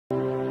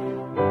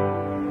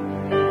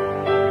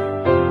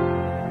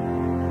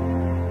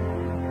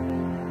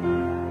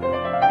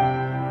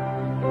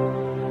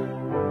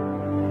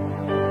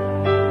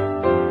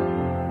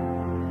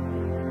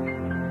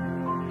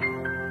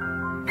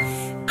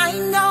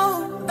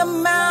the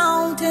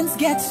mountains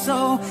get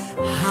so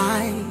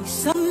high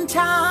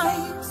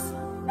sometimes.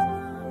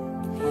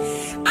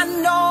 I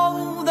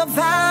know the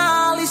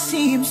valley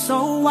seems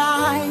so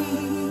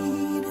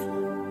wide.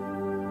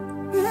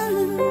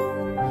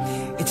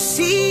 It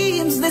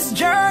seems this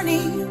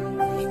journey,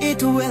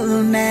 it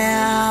will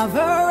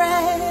never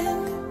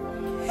end.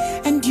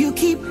 And you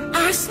keep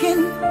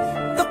asking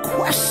the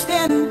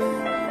question,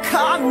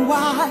 God,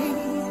 why?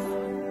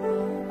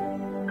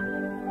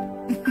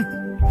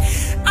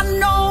 I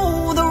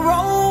know the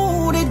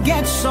road, it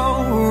gets so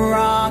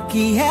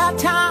rocky at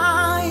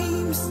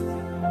times.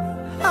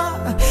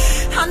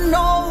 I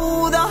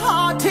know the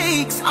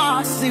heartaches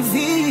are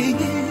severe.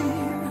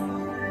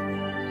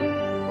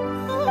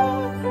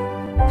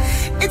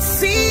 It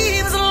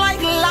seems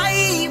like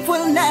life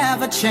will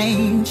never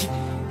change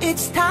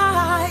its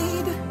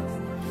tide,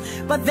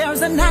 but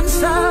there's an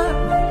answer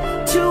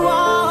to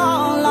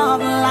all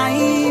of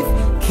life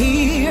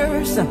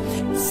cares.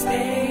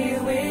 Stay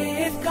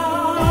with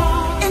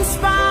God. In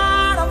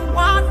spite of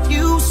what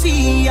you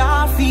see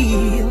or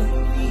feel,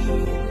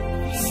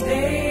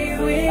 stay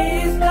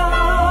with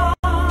God.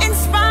 In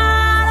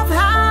spite of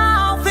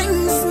how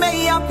things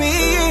may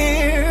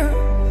appear,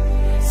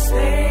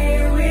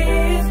 stay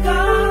with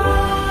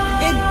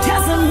God. It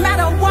doesn't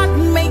matter what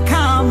may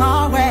come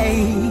our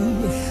way,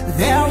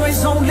 there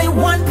is only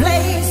one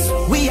place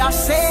we are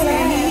safe.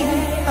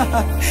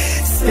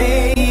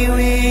 Stay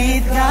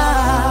with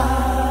God.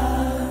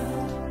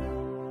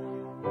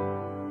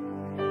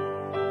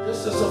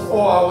 This is a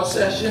 4-hour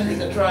session. You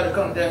can try to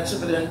condense it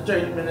within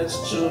 30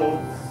 minutes to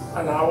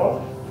an hour.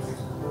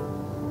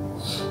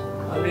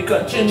 And we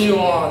continue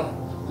on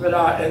with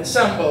our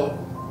ensemble,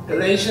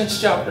 Galatians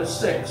chapter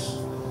 6.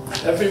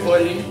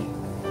 Everybody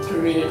to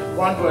read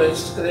one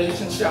verse,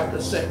 Galatians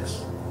chapter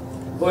 6,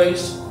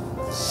 verse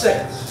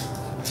 6.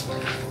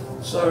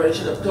 Sorry, I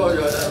should have told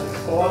you that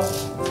before.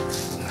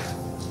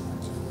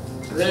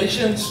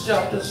 Galatians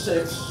chapter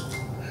 6,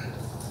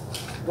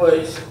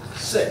 verse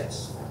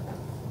 6.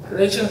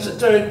 Galatians, the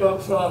third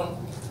book from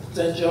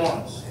St.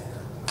 John's.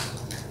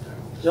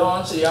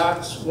 John's, the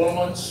Acts,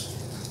 Romans,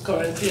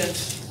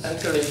 Corinthians, and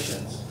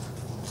Galatians.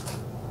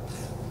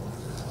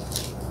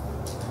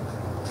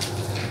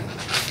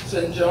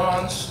 St.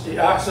 John's, the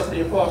Acts of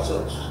the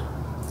Apostles.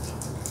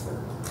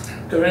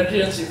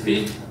 Corinthians,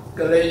 Ephesians,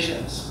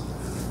 Galatians.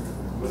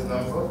 What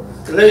number?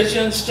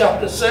 Galatians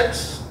chapter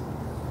 6,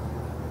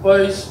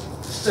 verse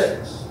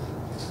 6.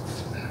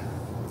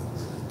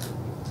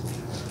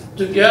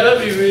 Together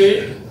we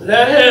read,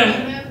 let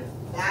him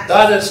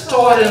that is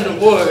taught in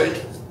the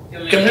word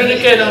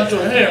communicate unto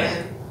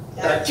him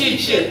that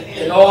teacheth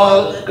in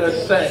all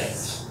good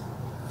things.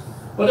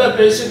 What that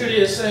basically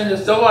is saying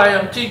is, though I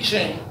am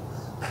teaching,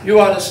 you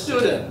are the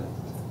student.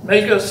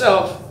 Make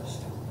yourself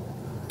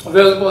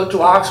available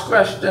to ask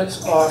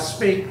questions or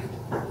speak,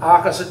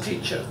 act as a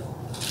teacher.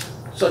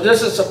 So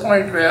this is the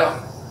point where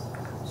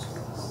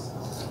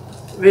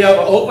we have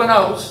an open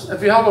house.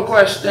 If you have a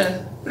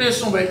question, please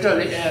don't wait till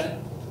the end.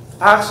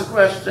 Ask the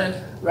question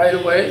right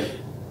away.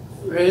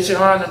 Raise your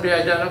hand and be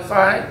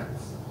identified.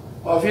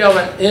 Or if you have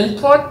an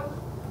input,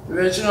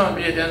 raise your hand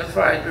and be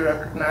identified, be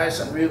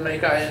recognized, and we'll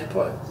make our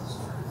input.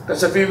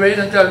 Because if we wait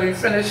until we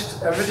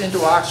finished everything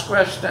to ask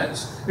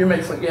questions, we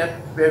may forget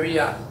where we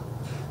are.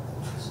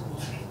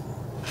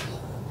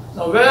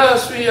 Now,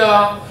 whereas we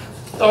are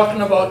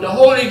talking about the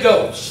Holy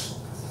Ghost,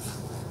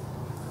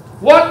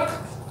 what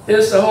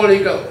is the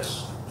Holy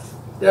Ghost?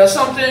 There are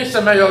some things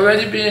that may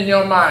already be in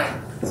your mind,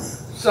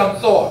 some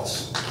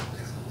thoughts.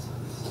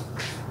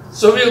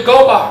 So we'll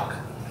go back.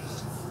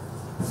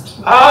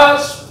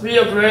 As we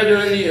have read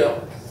earlier,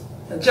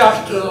 in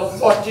chapter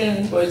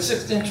 14, verse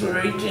 16 through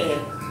 18,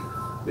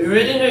 we're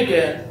reading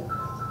again.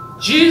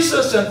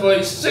 Jesus in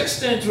verse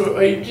 16 through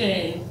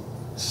 18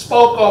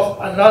 spoke of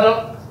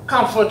another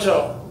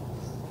comforter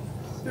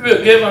who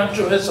will give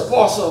unto his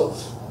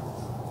apostles,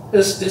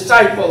 his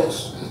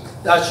disciples,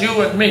 that's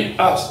you and me,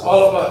 us,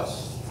 all of us.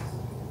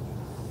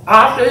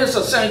 After his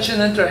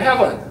ascension into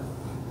heaven.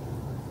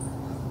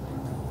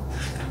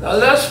 Now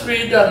let's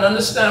read and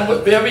understand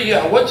where we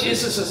are, what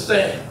Jesus is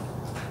saying.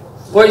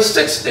 Verse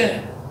 16.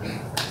 And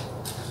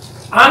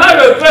I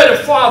will pray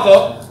the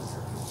Father,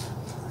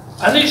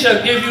 and he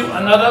shall give you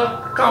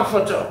another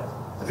comforter.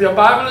 If your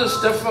Bible is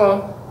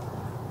different,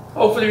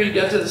 hopefully we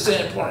get to the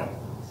same point.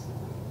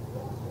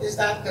 Is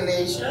that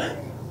Galatians?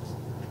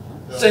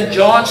 St.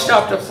 John's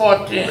chapter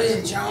 14.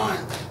 St. John.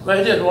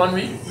 Right there, the one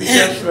we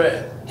just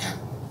read.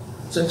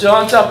 St.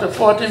 John chapter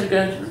 14, we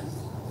begin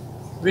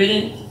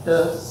reading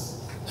the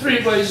 3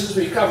 verses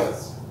we covered,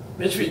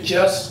 which we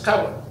just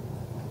covered.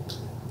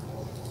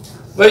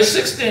 Verse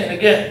 16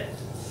 again.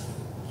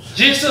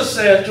 Jesus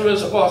said to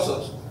his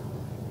apostles,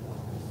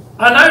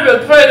 and I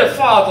will pray the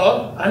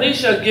Father, and he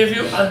shall give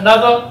you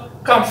another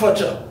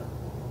comforter.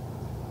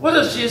 What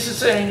is Jesus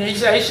saying? He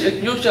says,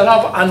 you shall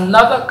have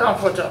another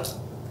comforter.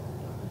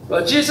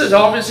 But Jesus is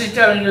obviously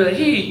telling you that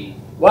he,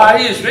 while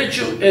he is with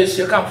you, is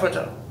your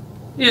comforter.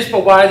 He is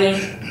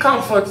providing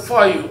comfort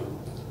for you.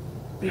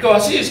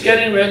 Because he is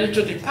getting ready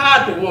to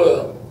depart the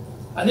world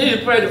I need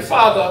to pray to the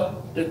Father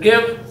to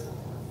give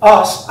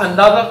us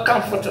another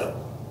comforter,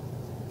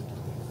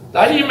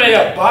 that he may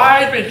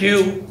abide with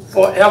you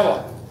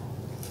forever.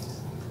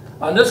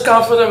 And this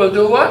comforter will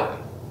do what?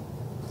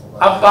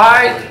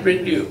 Abide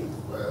with you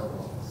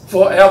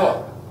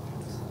forever.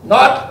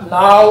 Not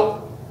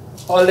now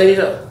or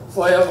later,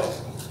 forever.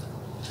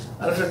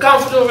 And if the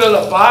comforter will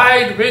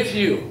abide with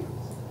you,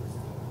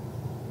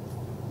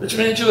 which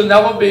means you will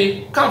never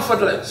be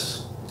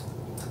comfortless.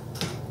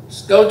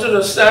 Let's go to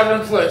the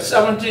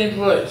 17th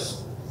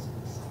verse.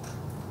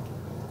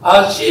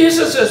 As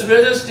Jesus is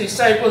with his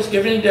disciples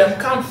giving them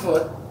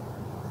comfort,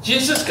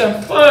 Jesus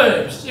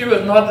confirms he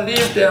will not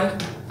leave them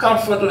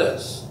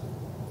comfortless.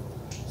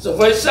 So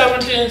verse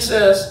 17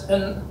 says,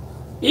 and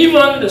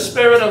even the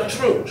Spirit of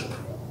truth.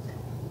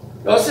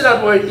 You all see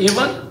that word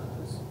even?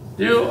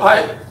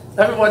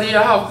 Everybody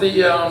here have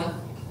the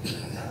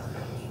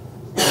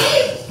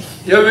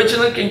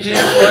original King James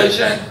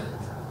Version?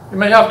 You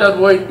may have that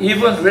word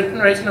even written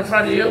right in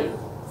front of you.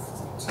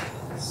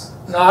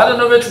 Now, I don't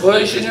know which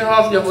version you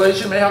have. Your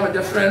version may have a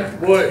different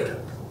word.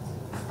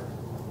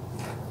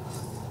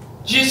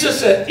 Jesus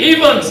said,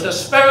 even the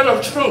Spirit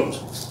of truth,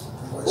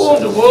 whom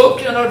the world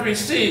cannot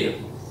receive.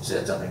 You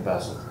said something,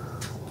 Pastor?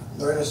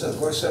 No, it says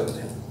verse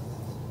 17.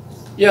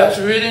 Yes,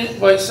 reading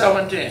verse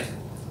 17.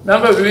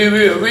 Remember, we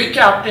were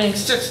recapping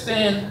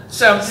 16,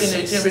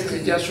 17, 18, which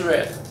we just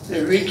read.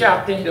 We're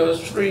recapping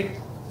those three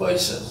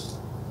verses.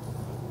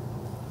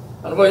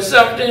 And verse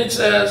 17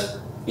 says,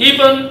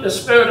 even the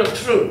Spirit of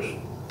truth,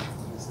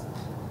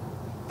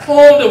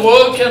 whom the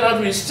world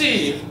cannot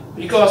receive,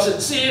 because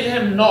it seeth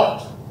him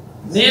not,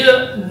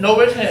 neither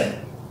knoweth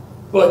him.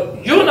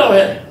 But you know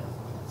him,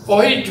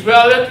 for he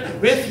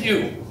dwelleth with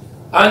you,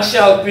 and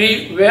shall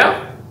be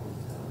where?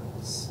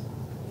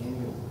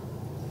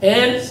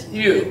 In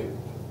you.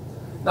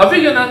 Now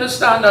we can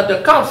understand that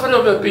the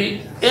Comforter will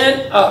be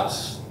in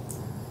us.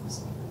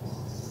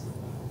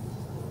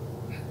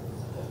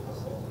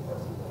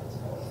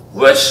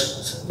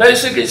 Which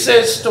basically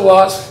says to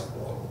us,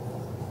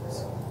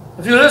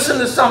 if you listen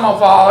to some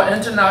of our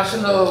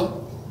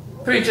international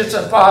preachers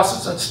and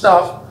pastors and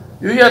stuff,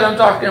 you hear them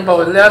talking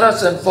about, let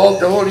us invoke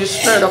the Holy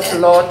Spirit of the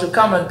Lord to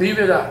come and be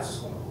with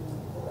us.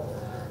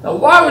 Now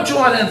why would you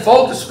want to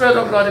invoke the Spirit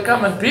of the Lord to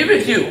come and be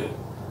with you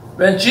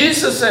when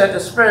Jesus said the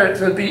Spirit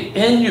will be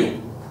in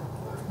you,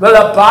 will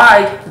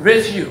abide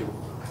with you?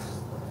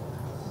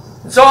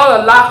 It's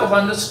all a lack of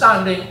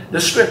understanding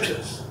the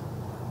Scriptures.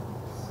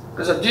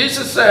 Because if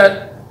Jesus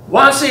said,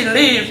 once he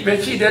leaves,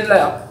 which he did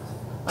left,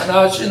 and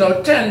as you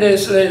know, 10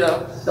 days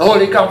later, the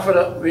Holy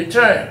Comforter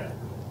returned,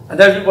 and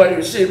everybody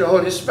received the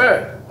Holy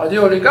Spirit, or the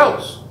Holy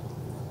Ghost.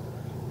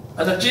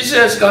 And if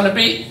Jesus is going to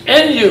be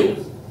in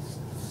you,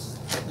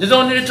 you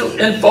don't need to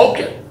invoke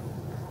it.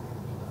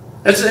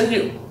 It's in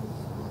you.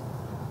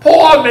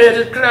 Paul made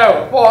it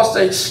clear. Paul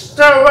said,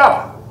 stir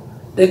up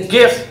the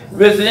gift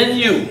within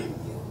you.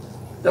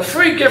 The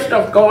free gift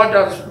of God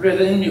that's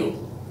within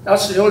you.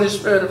 That's the Holy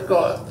Spirit of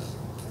God.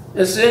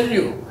 It's in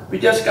you. We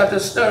just got to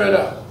stir it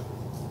up.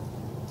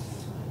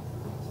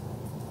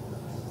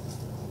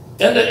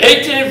 In the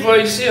 18th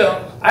verse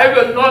here, I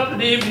will not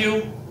leave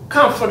you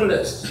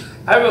comfortless.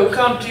 I will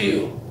come to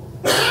you.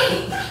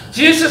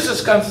 Jesus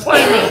is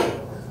confirming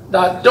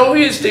that though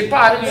he is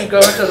departing and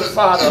going to the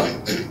Father,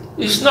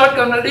 he's not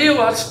going to leave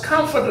us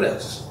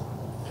comfortless.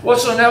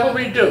 Whatsoever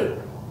we do,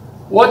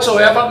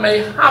 whatsoever may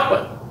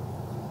happen,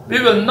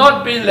 we will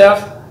not be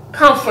left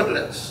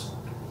comfortless.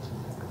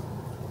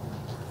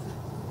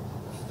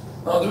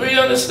 Now, do we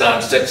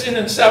understand 16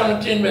 and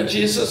 17 where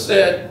Jesus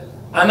said,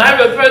 and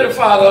I will pray the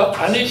Father,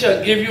 and he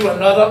shall give you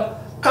another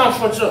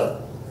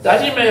comforter,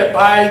 that he may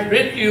abide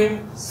with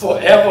you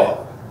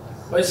forever.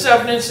 Verse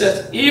 17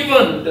 says,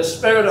 even the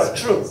Spirit of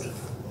truth.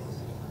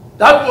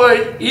 That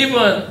word,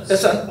 even,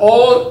 is an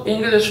old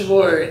English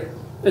word.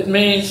 It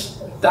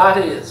means that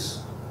is.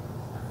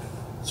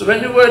 So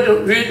when you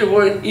read the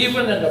word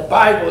even in the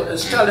Bible,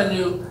 it's telling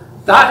you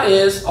that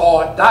is,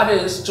 or that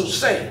is to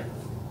say.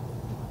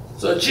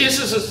 So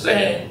Jesus is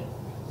saying,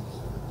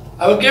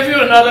 I will give you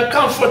another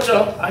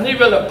comforter, and he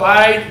will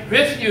abide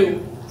with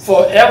you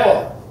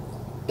forever.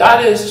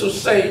 That is to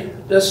say,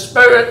 the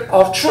Spirit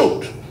of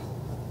truth.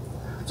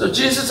 So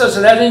Jesus is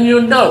letting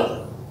you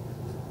know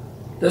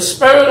the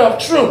Spirit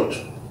of truth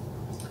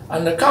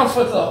and the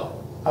comforter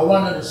I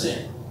wanted to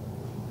sing.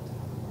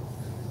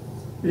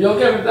 Are you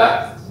okay with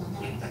that?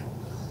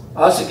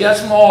 As it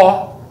gets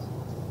more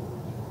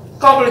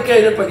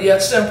complicated but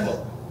yet simple.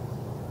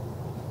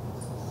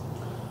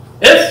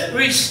 If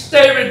we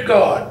stay with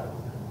God,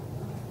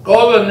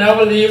 God will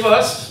never leave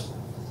us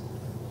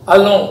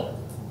alone.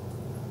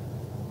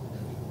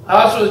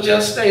 As was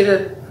just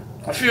stated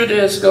a few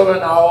days ago in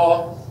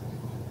our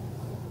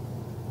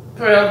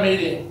prayer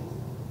meeting,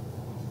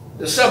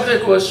 the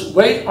subject was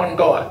wait on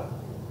God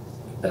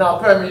in our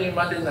prayer meeting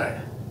Monday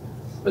night.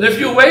 But if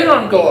you wait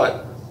on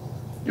God,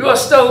 you are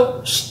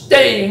still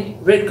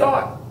staying with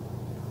God.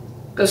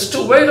 Because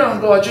to wait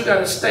on God, you got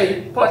to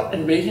stay put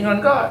in waiting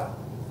on God.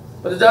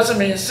 But it doesn't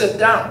mean sit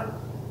down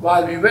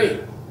while we wait.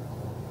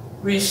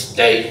 We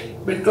stay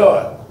with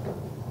God.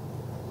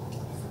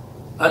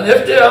 And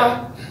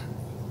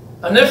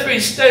if we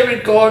stay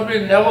with God,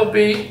 we'll never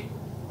be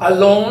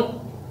alone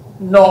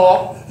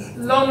nor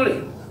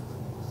lonely.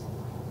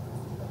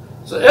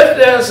 So if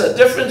there's a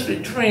difference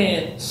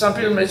between, some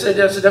people may say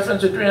there's a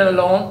difference between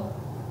alone,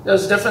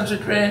 there's a difference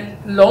between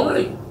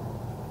lonely.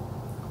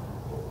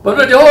 But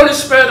with the Holy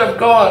Spirit of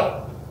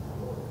God,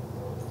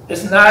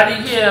 it's neither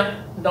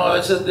here nor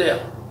is it there.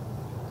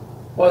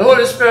 But the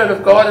Holy Spirit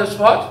of God is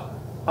what?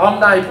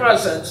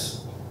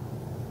 Omnipresence.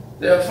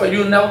 Therefore,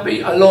 you'll never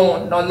be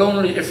alone nor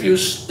lonely if you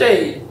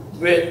stay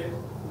with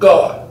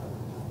God.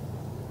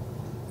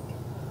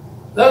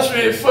 Let's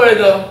read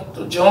further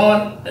to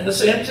John in the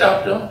same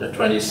chapter, the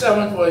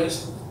 27th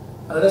verse,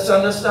 and let's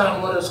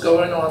understand what is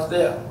going on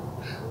there.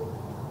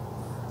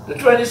 The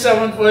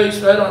 27th verse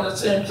right on the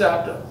same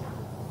chapter.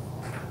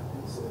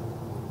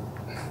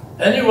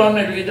 Anyone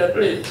may read that,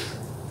 please.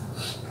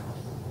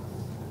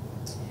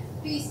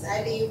 Peace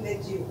I leave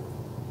with you.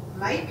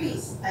 My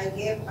peace I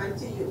give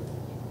unto you.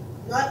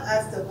 Not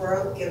as the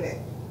world giveth,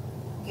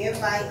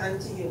 give I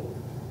unto you.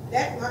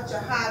 Let not your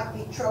heart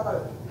be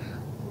troubled,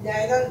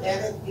 neither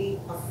let it be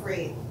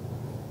afraid.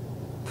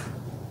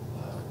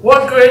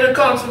 What greater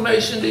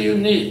confirmation do you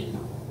need?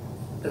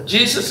 That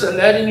Jesus is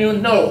letting you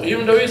know,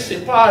 even though he's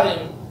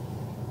departing,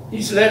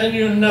 he's letting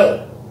you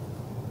know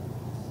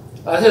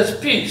that his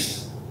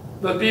peace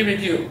will be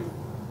with you.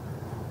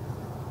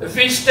 If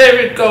we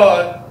stay with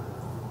God,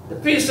 the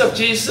peace of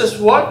Jesus,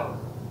 what?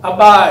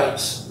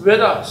 Abides with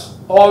us,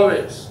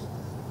 always.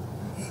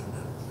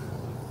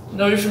 You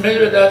know, you're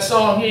familiar with that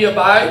song, He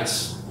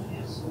Abides?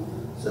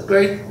 It's a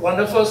great,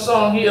 wonderful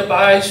song, He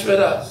Abides with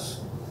us.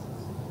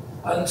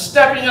 And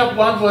stepping up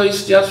one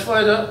verse just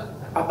further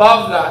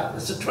above that,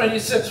 it's the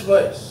 26th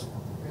verse.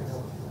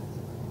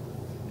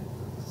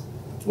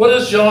 What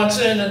is John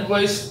saying in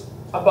verse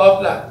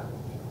above that?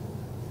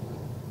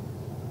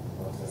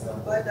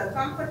 But the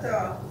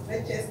Comforter,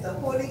 which is the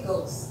Holy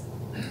Ghost,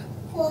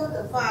 whom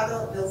the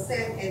Father will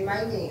send in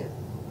my name,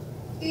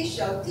 he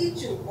shall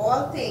teach you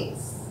all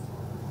things,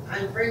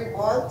 and bring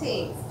all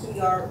things to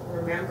your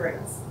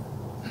remembrance.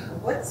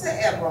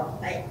 Whatsoever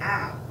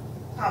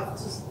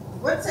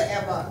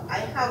I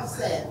have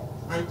said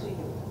unto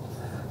you.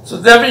 So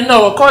there we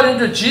know, according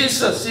to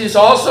Jesus, he is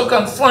also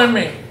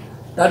confirming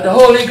that the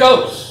Holy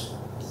Ghost,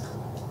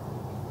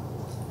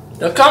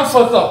 the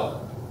Comforter,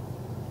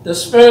 the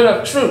Spirit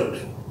of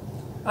Truth,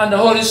 and the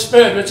Holy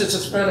Spirit, which is the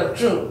Spirit of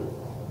Truth,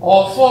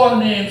 all four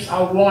names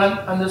are one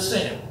and the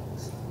same.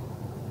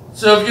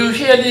 So if you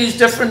hear these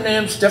different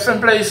names,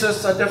 different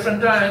places, at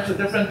different times, to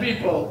different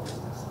people,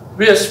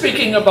 we are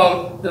speaking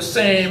about the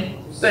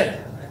same thing,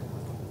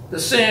 the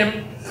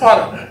same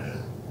product,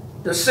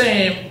 the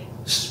same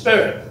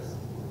Spirit.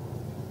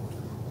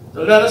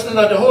 So let us know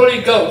that the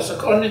Holy Ghost,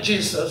 according to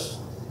Jesus,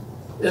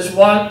 is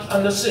one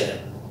and the same.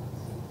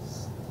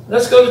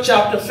 Let's go to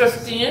chapter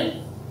 15.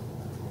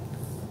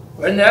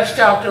 Right next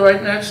chapter,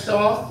 right next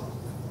door,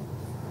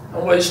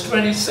 and verse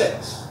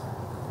 26.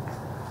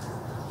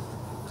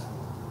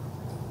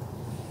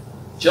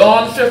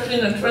 John 15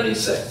 and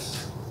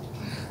 26.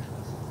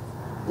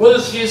 What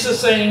is Jesus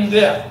saying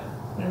there?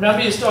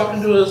 Remember, he's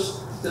talking to his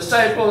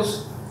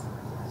disciples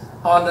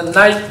on the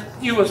night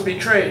he was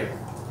betrayed.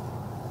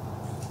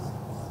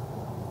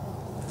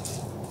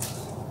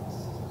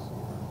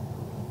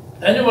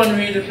 Anyone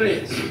read it,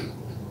 please?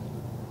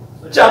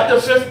 Chapter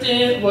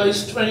 15,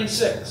 verse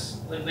 26.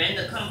 But when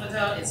the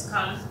Comforter is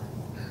come,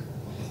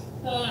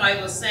 whom I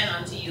will send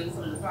unto you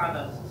from the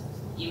Father,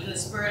 even the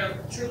Spirit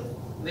of truth,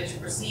 which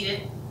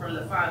proceeded from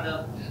the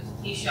Father,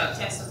 he shall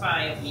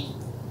testify of me.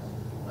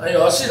 And you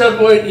all see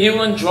that word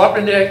even drop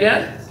in there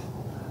again?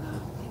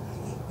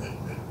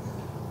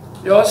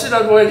 You all see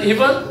that word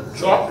even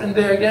drop in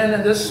there again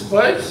in this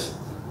verse?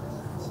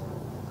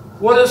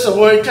 What is the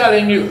word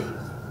telling you?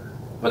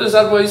 What is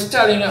that word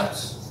telling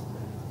us?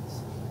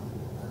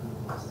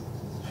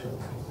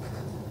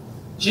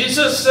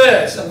 Jesus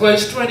says in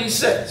verse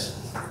 26,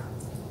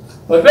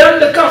 but when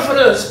the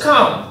Comforters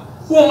come,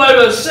 whom I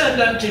will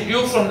send unto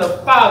you from the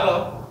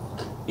Father,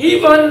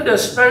 even the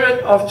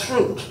Spirit of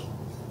truth.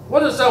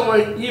 What is that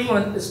word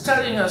even is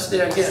telling us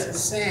there again? It's the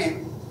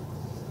same.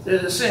 They're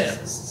the same.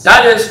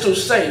 That is to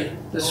say,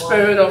 the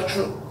Spirit of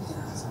truth.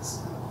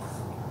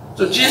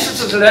 So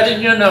Jesus is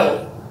letting you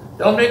know,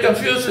 don't be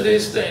confused with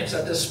these things,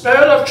 that the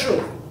Spirit of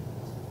truth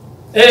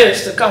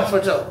is the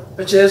Comforter,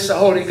 which is the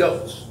Holy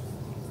Ghost.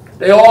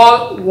 They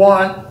all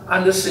one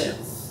and the same.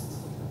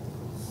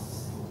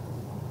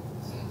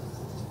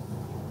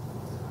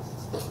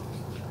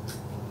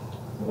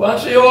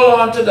 Once we hold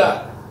on to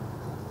that,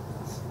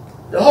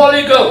 the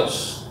Holy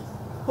Ghost,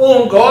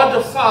 whom God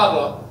the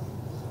Father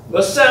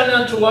will send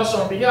unto us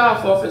on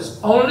behalf of his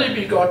only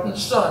begotten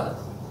Son,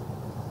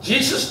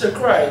 Jesus the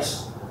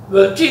Christ,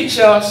 will teach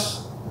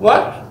us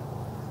what?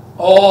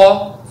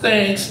 All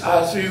things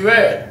as we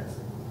read.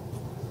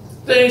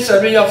 Things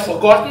that we have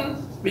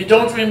forgotten, we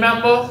don't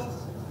remember,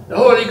 the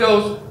Holy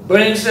Ghost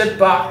brings it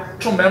back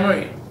to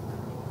memory.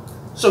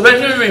 So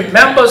when you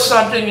remember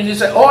something and you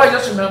say, oh, I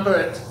just remember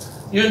it,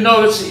 you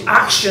know it's the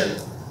action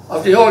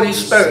of the Holy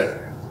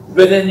Spirit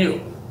within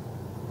you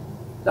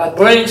that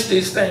brings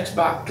these things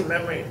back to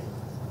memory.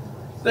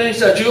 Things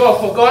that you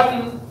have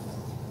forgotten,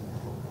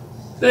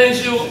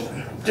 things you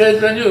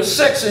did when you were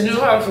 6 and you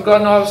have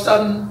forgotten, all of a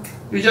sudden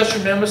you just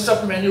remember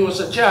something when you was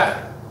a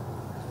child.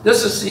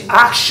 This is the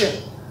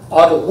action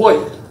or the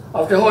work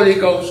of the Holy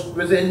Ghost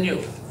within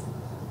you.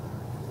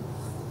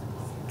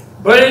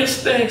 Brings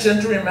things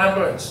into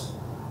remembrance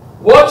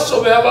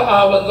whatsoever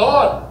our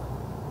Lord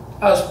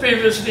has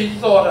previously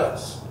taught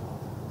us.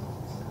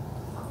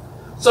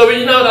 So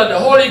we know that the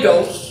Holy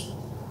Ghost,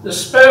 the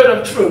Spirit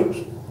of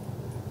truth,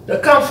 the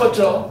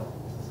Comforter,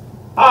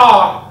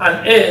 are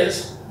and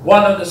is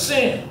one and the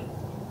same.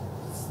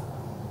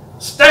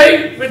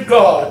 Stay with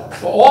God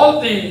for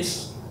all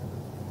these.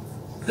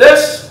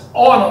 This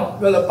honor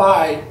will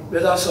abide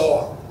with us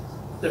all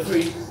if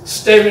we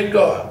stay with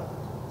God.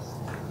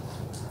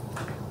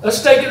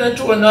 Let's take it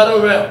into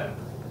another realm.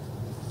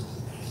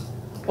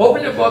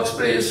 Open your books,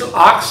 please, to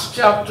Acts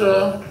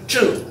chapter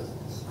 2.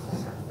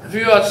 If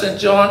you are at St.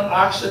 John,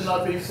 Acts should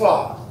not be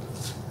far.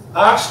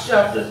 Acts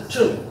chapter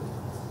 2.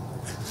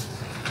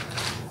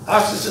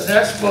 Acts is the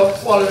next book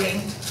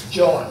following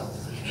John.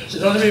 It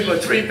should only be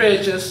about 3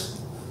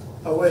 pages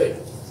away.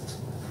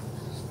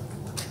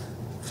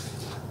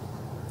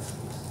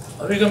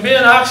 We can be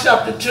in Acts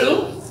chapter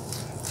 2,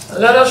 and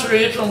let us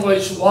read from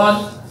verse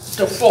 1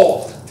 to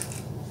 4.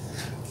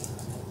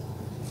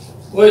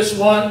 Verse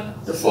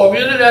 1 to 4.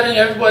 We're letting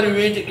everybody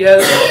read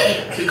together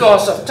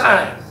because of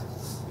time.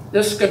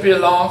 This could be a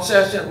long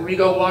session. We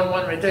go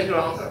one may take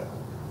longer.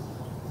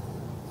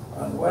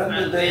 And when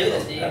the day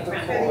of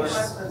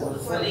Pentecost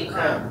was fully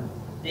come,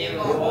 they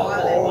were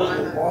all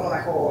in one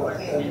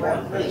accord in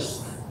one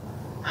place.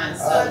 And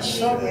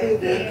suddenly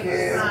there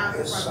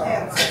came a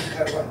sound from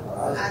heaven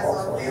as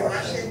of a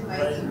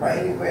rushing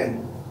mighty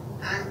wind,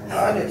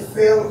 and it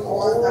filled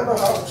all the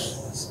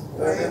house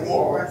where they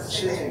were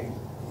sitting.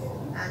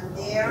 And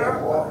there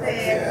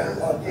appeared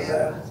unto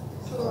them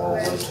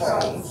cloven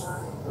tongues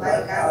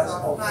like as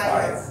of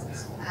fire,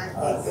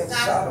 and it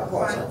sat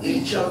upon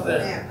each of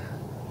them.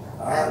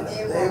 And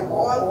they were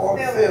all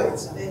filled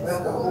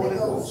with the Holy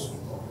Ghost,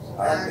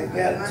 and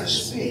began to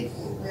speak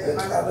with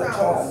other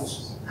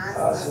tongues,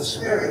 as the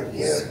Spirit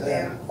gave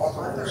them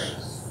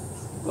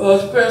utterance.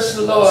 Well, praise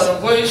the Lord. And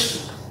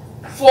verse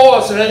 4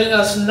 is letting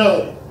us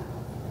know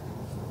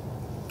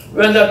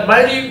when the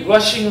mighty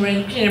rushing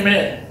wind came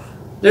in,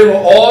 they were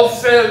all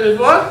filled with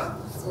what?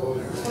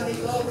 Holy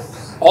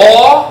Ghost.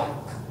 Or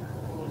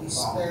Holy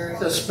Spirit.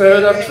 the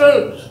Spirit of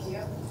truth.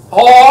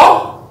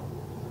 Or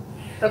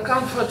the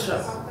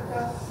Comforter.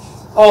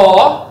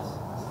 Or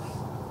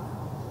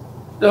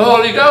the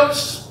Holy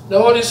Ghost, the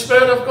Holy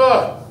Spirit of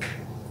God.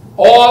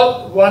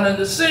 All one and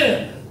the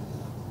same.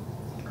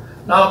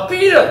 Now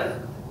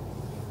Peter,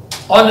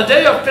 on the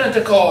day of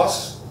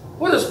Pentecost,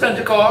 what is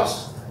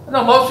Pentecost? You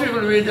know, most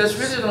people read this,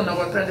 really don't know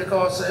what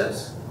Pentecost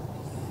is.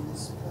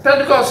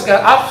 Pentecost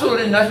got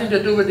absolutely nothing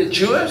to do with the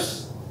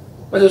Jewish,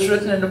 but it's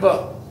written in the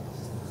book.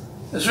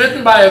 It's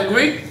written by a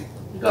Greek,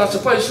 because the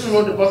person who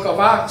wrote the book of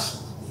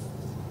Acts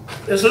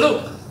is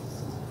Luke.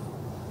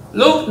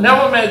 Luke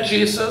never met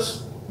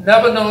Jesus,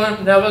 never knew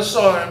him, never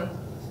saw him,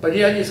 but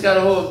yet he's got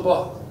a whole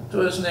book to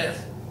his name.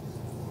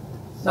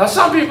 Now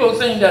some people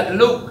think that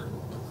Luke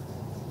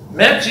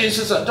met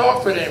Jesus and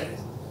talked with him,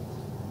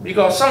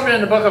 because somewhere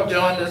in the book of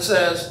John it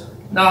says,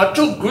 now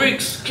 2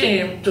 Greeks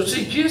came to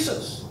see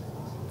Jesus.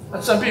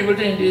 And some people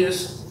think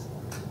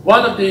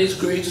one of these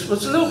Greeks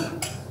was Luke.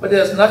 But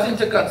there's nothing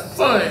to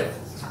confirm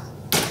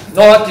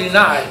nor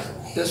deny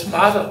this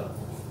matter.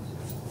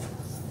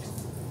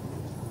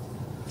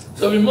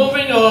 So we're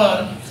moving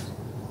on.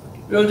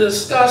 We'll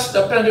discuss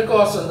the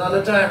Pentecost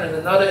another time in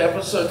another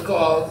episode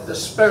called The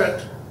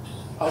Spirit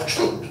of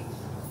Truth,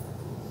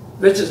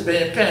 which is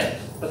being penned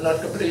but not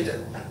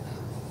completed.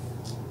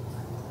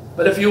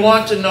 But if you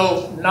want to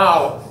know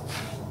now,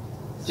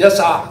 just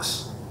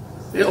ask.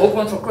 We're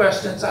open for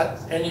questions at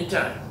any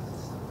time.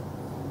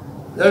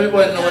 Does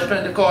everybody know what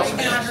Pentecost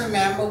means? I can't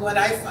remember what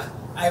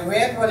I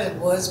read what it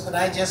was, but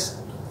I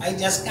just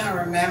can't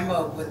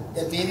remember what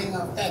the meaning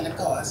of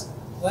Pentecost.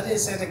 What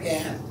is it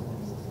again?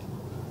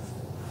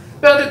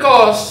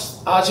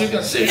 Pentecost, as you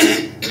can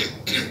see,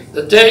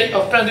 the date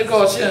of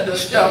Pentecost here in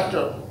this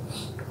chapter.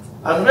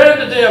 And when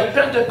the day of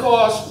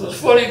Pentecost was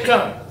fully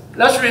come.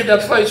 Let's read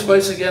that first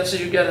verse again so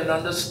you get an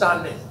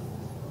understanding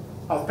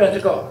of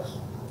Pentecost.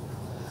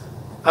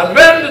 And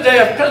when the day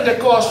of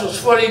Pentecost was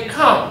fully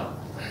come,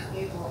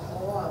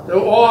 they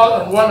were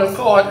all in one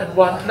accord in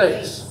one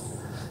place.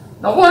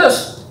 Now what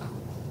is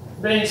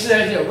being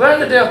said here? When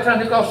the day of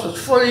Pentecost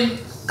was fully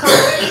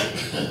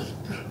come,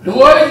 the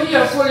word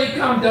here, fully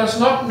come, does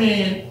not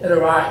mean it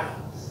arrived.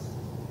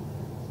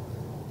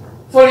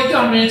 Fully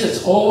come means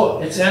it's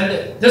over, it's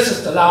ended. This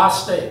is the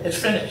last day, it's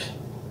finished.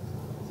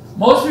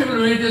 Most people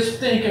read this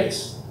think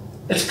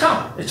it's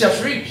come, it's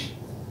just reached.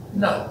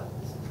 No,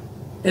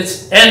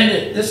 it's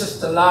ended. This is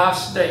the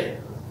last day.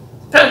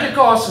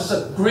 Pentecost is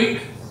a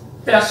Greek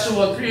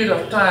festival period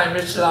of time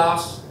which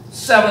lasts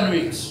 7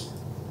 weeks.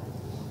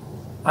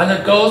 And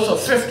it goes for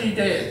 50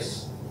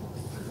 days.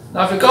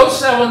 Now if you go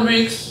 7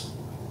 weeks,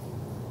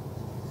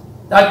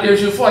 that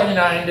gives you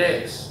 49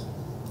 days.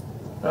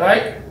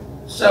 Alright?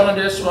 7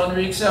 days, 1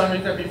 week, 7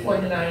 weeks, that'd be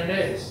 49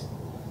 days.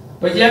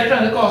 But yet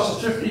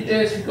Pentecost is 50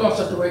 days because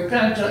of the way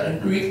Penta in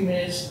Greek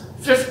means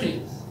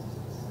 50.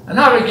 And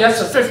how it gets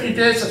to 50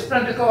 days is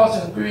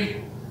Pentecost in Greek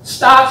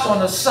starts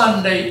on a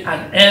Sunday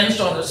and ends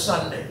on a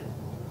Sunday.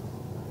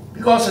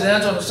 Because it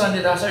ends on a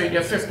Sunday, that's how you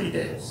get 50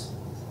 days.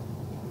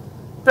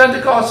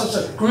 Pentecost is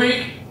a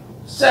Greek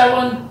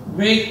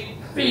 7-week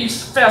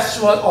feast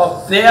festival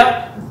of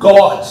their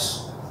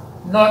gods,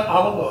 not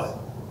our God.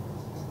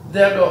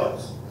 Their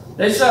gods.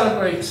 They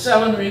celebrate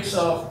 7 weeks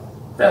of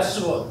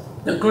festival,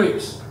 the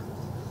Greeks.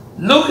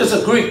 Luke is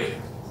a Greek.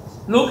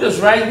 Luke is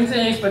writing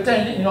things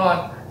pertaining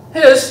on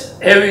his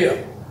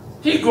area.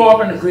 He grew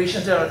up in the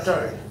Grecian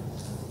territory.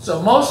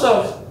 So most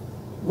of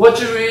what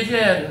you read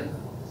here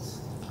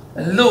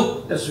in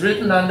Luke is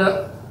written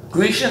under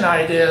Grecian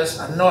ideas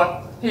and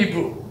not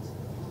Hebrew.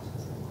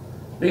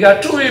 We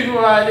got 2 Hebrew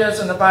ideas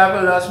in the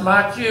Bible, that's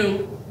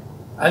Matthew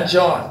and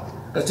John,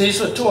 because these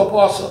were 2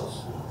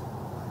 apostles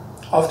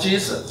of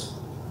Jesus.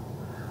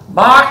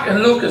 Mark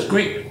and Luke is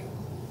Greek.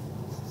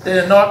 They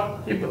are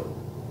not Hebrew.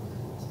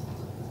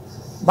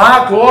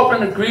 Mark grew up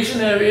in the Grecian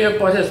area,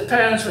 but his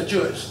parents were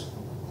Jewish.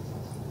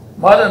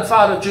 Mother and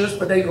father Jews,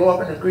 but they grew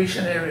up in the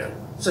Grecian area.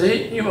 So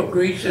he was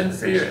Grecian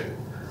inferior.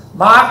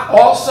 Mark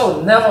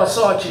also never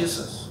saw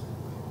Jesus.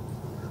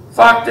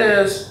 Fact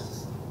is,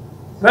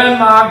 when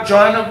Mark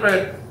joined up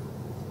with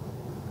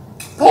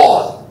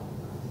Paul,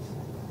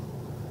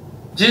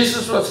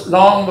 Jesus was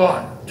long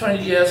gone,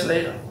 20 years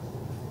later,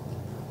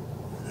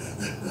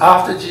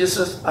 after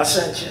Jesus'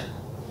 ascension.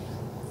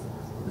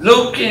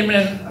 Luke came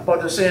in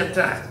about the same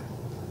time.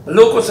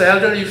 Luke was an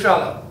elderly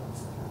fellow.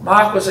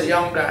 Mark was a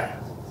young guy.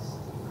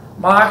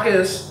 Mark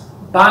is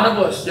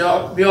Barnabas. We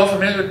all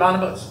familiar with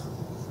Barnabas.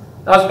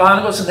 That's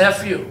Barnabas'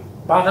 nephew,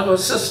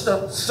 Barnabas'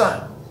 sister's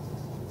son.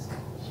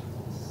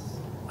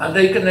 And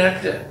they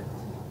connected.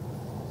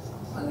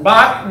 And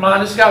Mark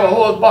managed to have a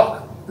whole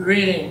book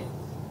reading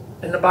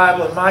in the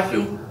Bible.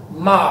 Matthew,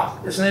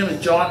 Mark. His name is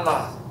John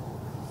Mark.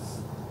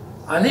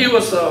 And he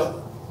was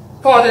a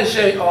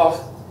protege of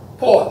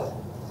Paul,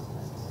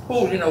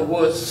 who,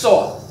 was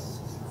Saul.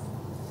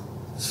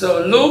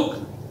 So Luke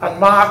and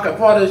Mark are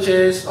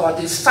proteges or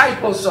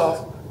disciples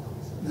of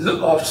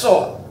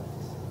Saul.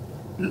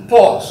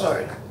 Paul,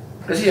 sorry,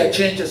 because he had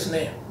changed his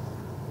name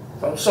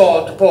from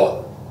Saul to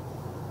Paul.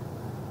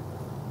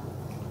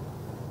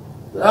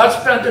 That's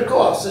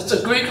Pentecost. It's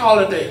a Greek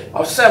holiday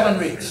of 7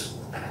 weeks.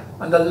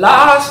 And the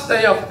last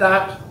day of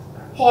that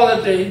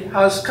holiday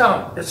has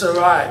come. It's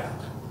arrived.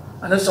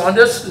 And it's on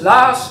this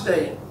last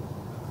day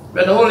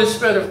when the Holy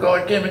Spirit of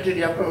God came into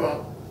the upper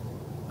room.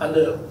 And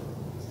the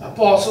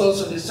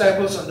apostles and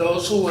disciples and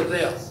those who were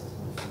there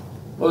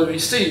will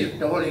receive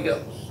the Holy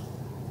Ghost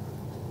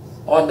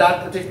on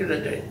that particular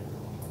day.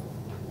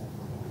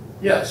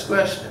 Yes,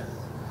 question?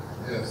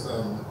 Yes,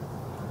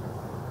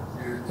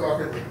 you're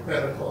talking about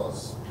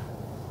Pentecost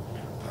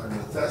and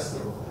the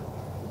festival.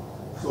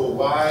 So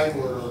why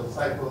were the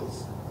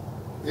disciples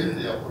in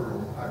the upper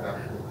room at that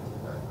point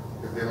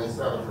if they don't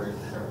celebrate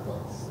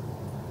Pentecost?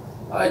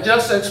 I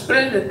just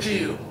explained it to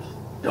you.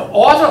 The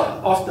author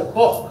of the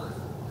book,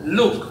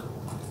 Luke,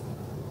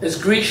 is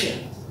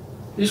Grecian.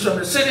 He's from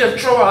the city of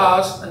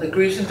Troas in the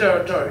Grecian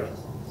territory.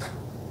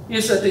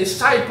 He's a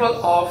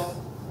disciple of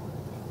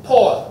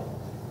Paul.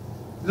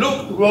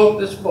 Luke wrote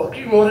this book.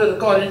 He wrote it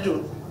according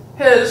to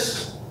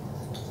his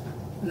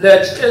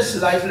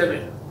life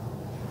living.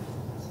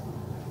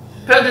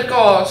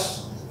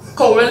 Pentecost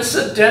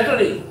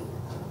coincidentally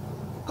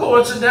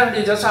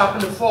just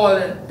happened to fall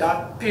in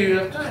that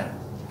period of time.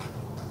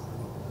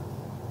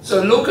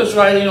 So Luke is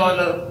writing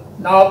on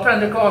now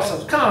Pentecost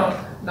has come.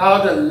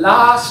 Now the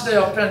last day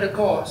of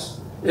Pentecost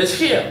is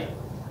here.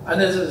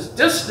 And it is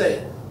this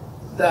day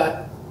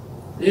that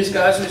these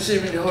guys are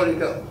receiving the Holy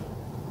Ghost.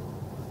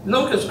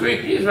 Luke is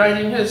Greek. He's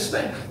writing his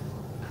thing.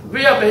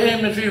 We are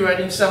Bahamian. If we're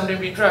writing something,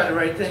 we try to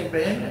write things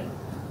Bahamian.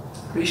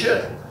 We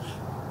should.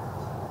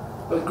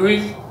 But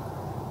Greek,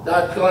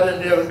 that got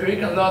in there with Greek,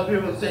 and a lot of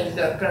people think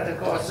that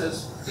Pentecost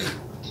is,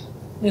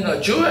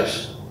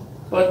 Jewish.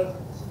 But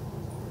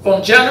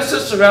from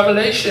Genesis to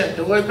Revelation,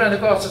 the word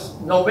Pentecost is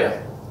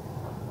nowhere.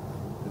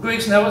 The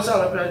Greeks never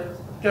celebrate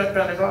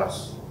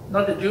Pentecost,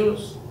 not the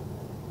Jews.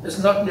 It's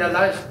not in their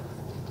life.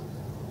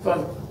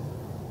 From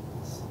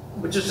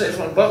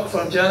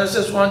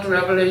Genesis 1 to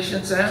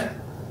Revelation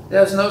 10,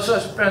 there's no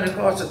such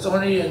Pentecost. It's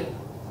only in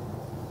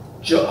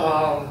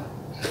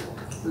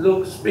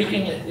Luke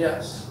speaking it,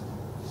 yes.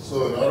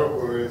 So in other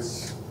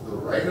words, the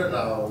writer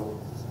now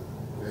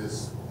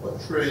is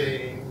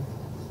portraying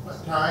a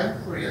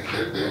time frame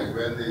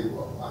when they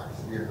were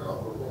actually in the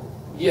upper room.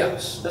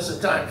 Yes, that's a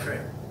time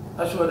frame.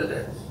 That's what it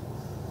is.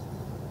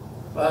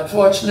 But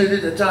unfortunately,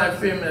 the time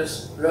frame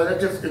is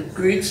relative to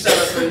Greek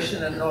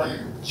celebration and not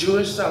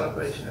Jewish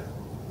celebration.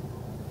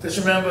 Because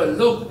remember,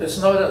 Luke is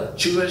not a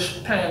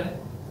Jewish pen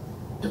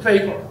to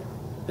paper.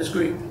 It's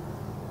Greek,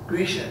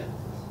 Grecian.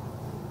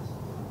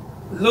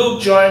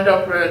 Luke joined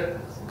up with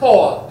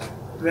Paul.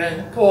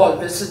 when Paul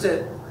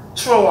visited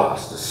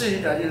Troas, the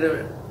city that he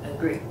lived in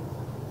Greece,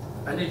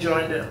 and he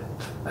joined them.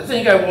 I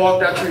think I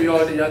walked that through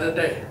y'all the other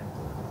day.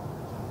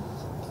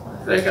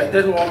 I think I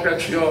did walk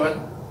that through y'all,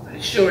 and I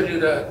showed you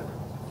that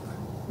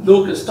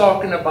Luke is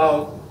talking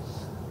about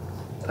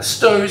a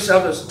story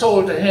that was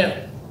told to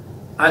him,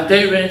 and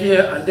they went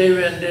here and they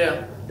went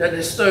there. Then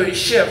the story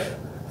shift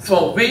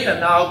from we are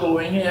now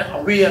going here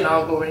and we are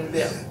now going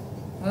there.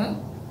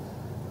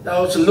 That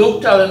was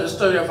Luke telling the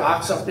story of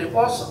Acts of the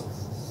Apostles.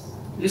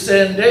 He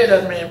said they,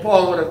 that means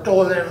Paul would have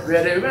told them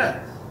where they went.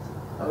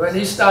 And when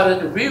he started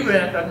to we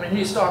went, that means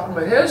he's talking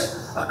about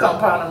his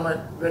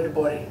accompaniment with the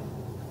body,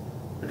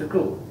 with the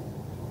crew.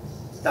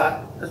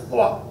 That is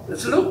Paul.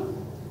 It's Luke.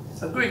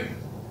 Agree.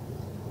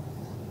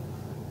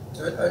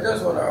 I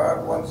just want to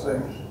add one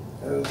thing.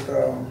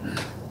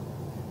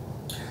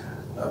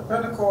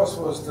 Pentecost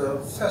was the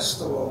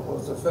festival,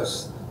 was the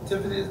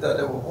festivities that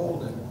they were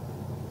holding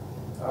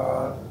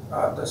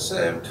at the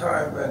same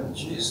time when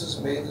Jesus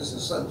made his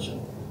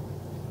ascension.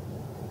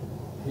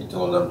 He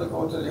told them to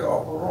go to the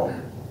upper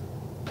room,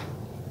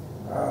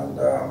 and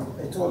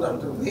he told them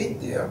to wait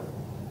there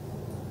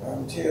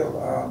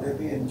until they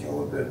be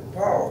endued with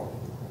power.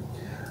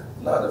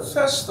 Now the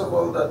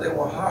festival that they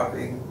were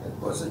having, it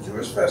was a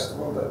Jewish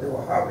festival that they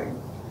were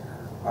having,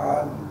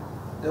 and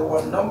there were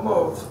a number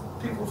of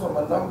people from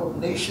a number of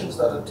nations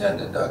that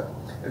attended that.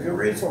 If you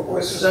read from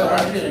verses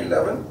 9 to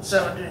 11,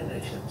 17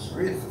 nations.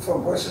 Read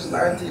from verses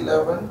 9 to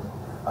 11,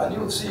 and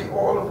you'll see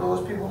all of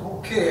those people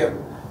who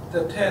came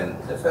to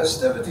attend the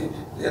festivity.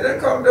 They didn't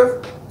come there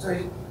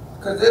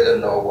because they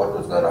didn't know what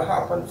was going to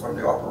happen from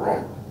the upper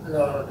room.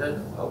 No, they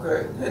didn't.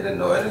 Okay, they didn't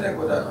know anything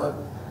about that, but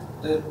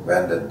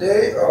when the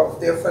day of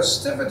their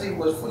festivity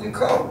was fully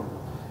come,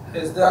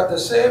 is that the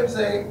same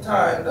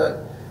time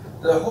that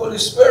the Holy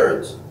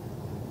Spirit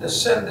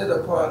descended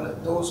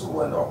upon those who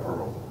were in the upper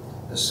room.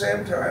 The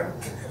same time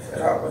it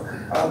happened.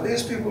 And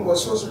these people were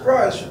so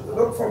surprised.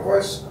 Look from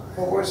verse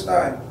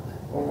 9.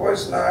 From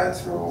verse 9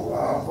 through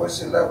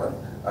verse 11.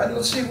 And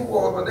you'll see who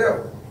all were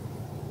there.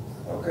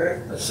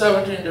 Okay? The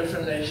 17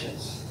 different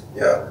nations.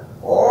 Yeah.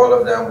 All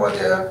of them were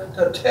there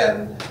to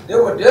attend. They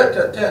were there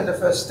to attend the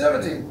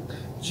festivity.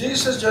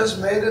 Jesus just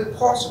made it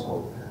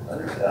possible.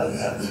 And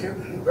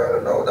you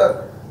better know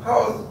that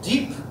how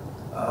deep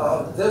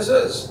this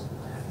is.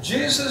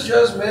 Jesus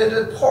just made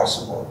it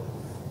possible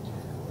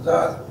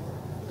that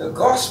the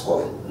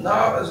gospel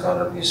now is going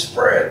to be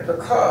spread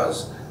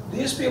because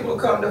these people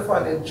come to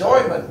find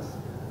enjoyment,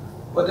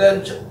 but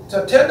then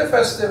to attend the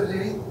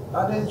festivity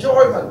and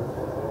enjoyment.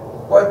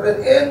 But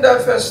within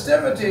that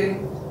festivity,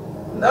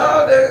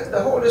 now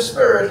the Holy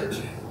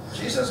Spirit,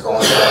 Jesus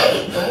going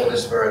down, the Holy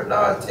Spirit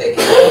now is taking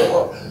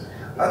over.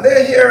 And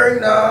they're hearing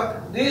now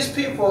these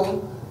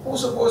people who are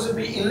supposed to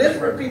be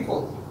illiterate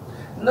people,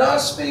 now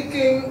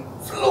speaking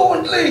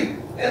fluently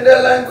in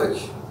their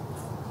language.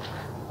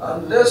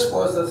 And this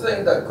was the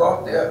thing that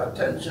got their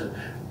attention.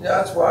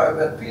 That's why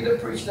when Peter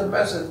preached the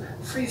message,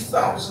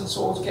 3,000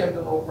 souls came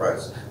to know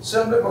Christ.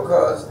 Simply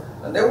because,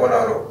 and they were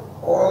not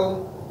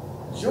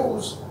all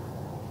Jews,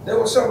 there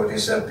were some of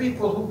these same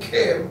people who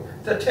came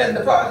to attend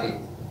the party,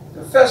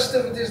 the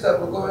festivities that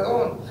were going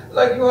on.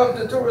 Like you have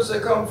the tourists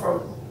that come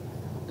from,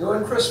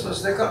 during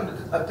Christmas, they come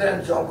to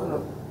attend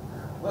Jonquil.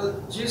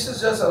 Well,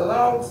 Jesus just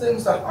allowed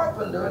things to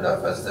happen during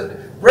that festivity,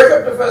 break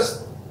up the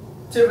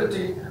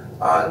festivity,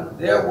 and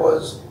there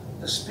was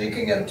the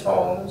speaking in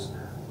tongues.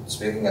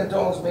 Speaking in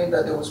tongues means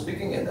that they were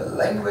speaking in the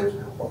language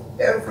of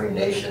every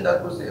nation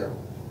that was there.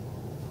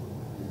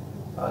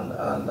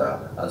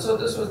 And so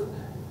this was,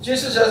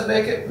 Jesus just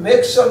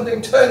make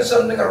something, turn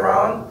something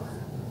around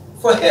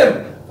for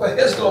him, for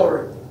his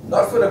glory,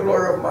 not for the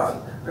glory of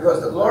man.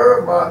 Because the glory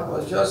of man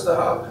was just to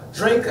have,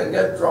 drink and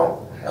get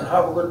drunk and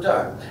have a good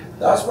time.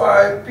 That's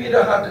why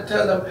Peter had to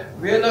tell them,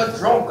 we're not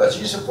drunk as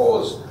you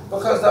suppose,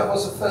 because that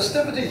was a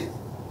festivity.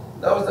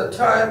 That was the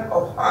time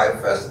of high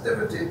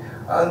festivity.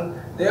 And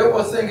they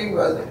were thinking,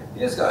 well,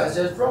 these guys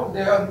are drunk,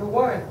 they have new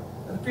wine.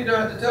 And Peter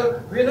had to tell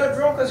them, we're not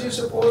drunk as you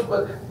suppose,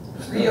 but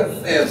we are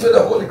filled with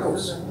the Holy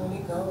Ghost. The Holy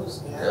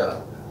Ghost,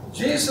 Yeah.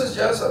 Jesus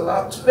just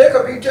allowed to make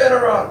a big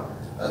turnaround.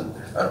 And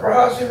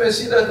perhaps you may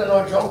see that in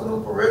our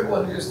Jonquil parade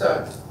one of these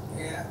times.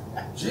 Yeah.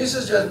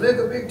 Jesus just make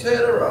a big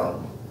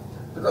turnaround.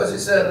 Because he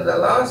said in the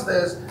last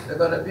days, they're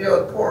going to be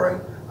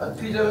outpouring. And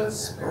Peter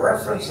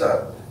referenced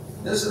that.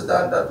 This is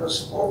that was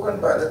spoken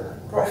by the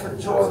prophet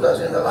Joel,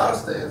 that in the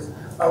last days,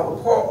 I will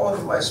pour out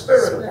of my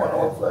spirit upon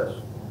all flesh.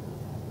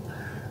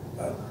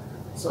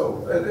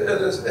 So it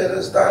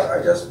is that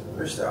I just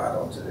wish to add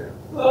on to there.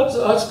 Well,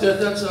 that's good.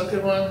 That's a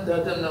good one.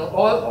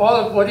 All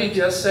of what he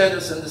just said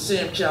is in the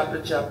same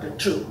chapter, chapter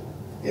 2.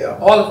 Yeah.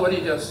 All of what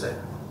he just said.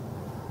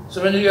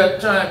 So when you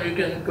get time, you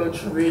can go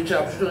to read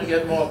chapter 2 and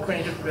get more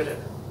acquainted with it.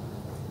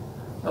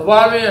 Now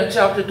while we're in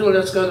chapter 2,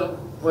 let's go to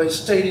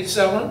verse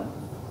 87.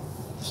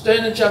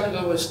 Staying in chapter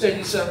 2, verse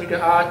 87, you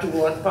can add to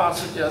what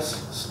Pastor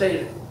just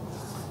stated.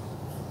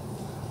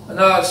 And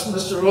as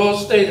Mr.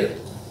 Rose stated,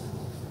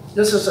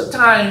 this is a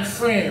time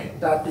frame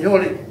that the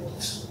Holy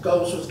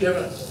Ghost was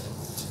given.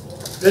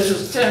 which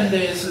was 10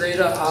 days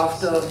later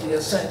after the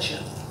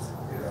ascension.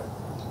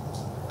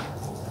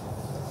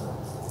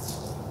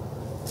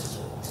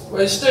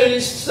 Verse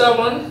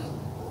 37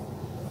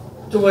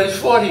 to verse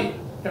 40.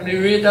 Can we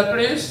read that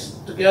please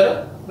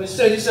together? Verse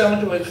 37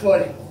 to verse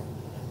 40.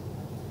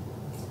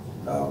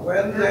 Now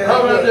when they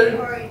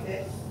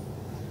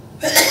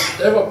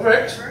were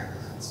pricked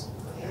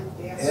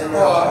in their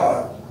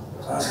heart,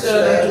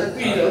 said unto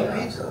Peter,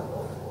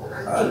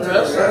 to the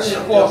rest of the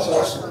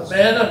apostles,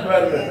 men and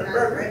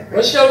brethren,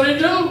 what shall we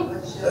do?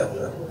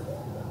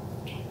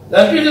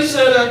 Then Peter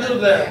said unto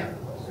them,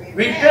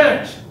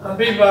 repent and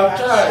be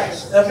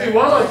baptized, every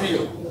one of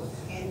you,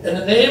 in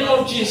the name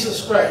of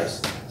Jesus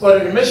Christ, for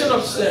the remission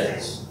of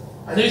sins,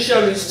 and you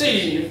shall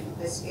receive.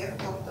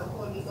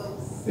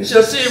 You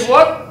shall receive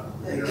what?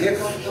 The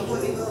gift.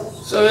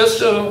 So is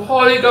the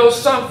Holy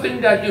Ghost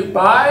something that you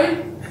buy?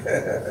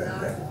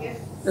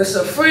 It's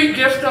a free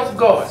gift of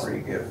God.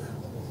 Free gift.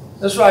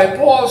 That's why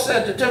Paul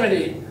said to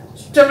Timothy,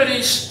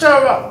 Timothy,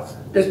 stir up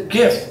the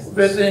gift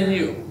within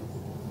you.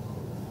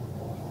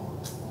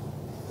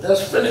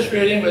 Let's finish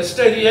reading verse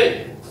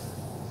 38.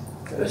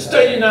 Verse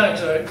 39,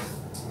 sorry.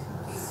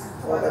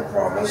 For the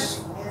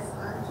promise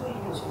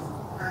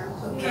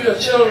To your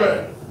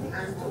children,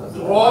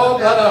 to all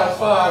that are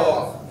far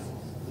off,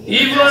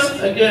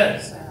 even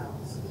again.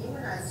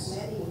 Even as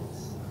many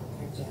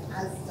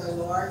as the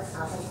Lord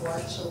our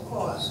God shall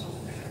cause.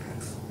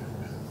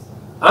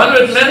 And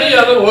with many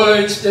other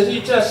words did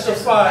he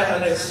testify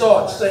and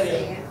exhort,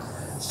 saying,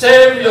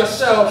 save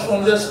yourselves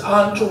from this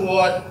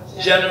untoward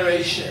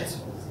generation.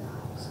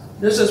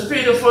 This is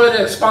Peter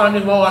further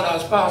expanding more on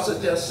as Pastor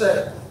just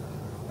said.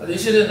 At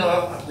least he didn't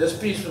know this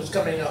piece was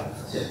coming up.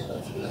 I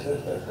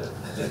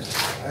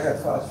had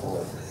fast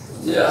forward.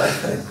 Yeah.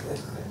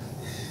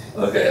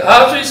 Okay,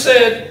 as we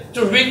said,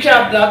 to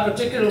recap that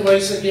particular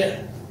verse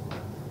again.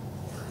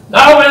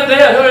 Now when they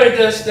had heard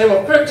this, they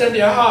were pricked in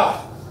their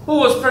heart. Who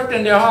was pricked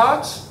in their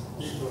hearts?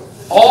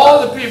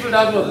 All the people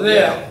that were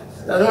there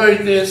that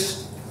heard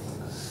this,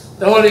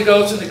 the Holy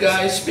Ghost and the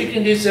guys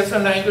speaking these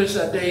different languages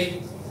that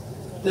they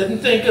didn't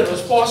think it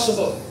was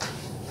possible.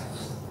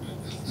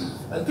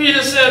 And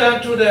Peter said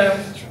unto them,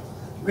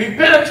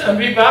 repent and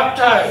be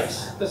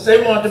baptized, because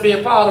they want to be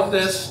a part of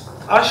this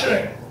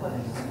ushering.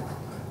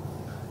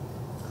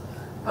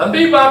 And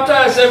be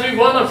baptized, every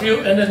one of you,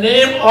 in the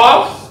name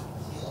of?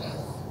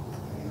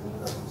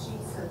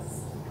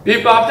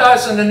 Be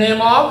baptized in the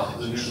name of?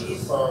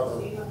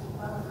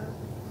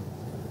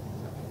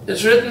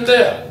 It's written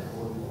there.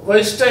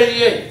 Verse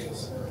 38.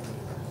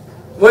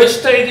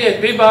 Verse 38.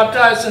 Be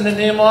baptized in the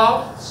name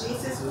of?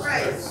 Jesus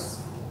Christ.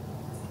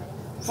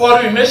 For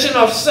the remission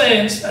of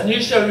sins, and you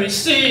shall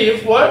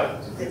receive what?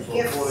 The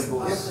gift of the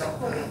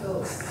Holy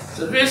Ghost.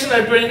 So the reason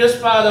I bring this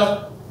part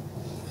up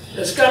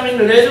is coming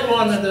later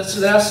on in this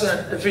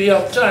lesson, if we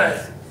have time.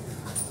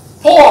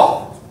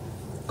 Paul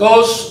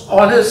goes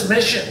on his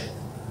mission,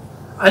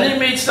 and he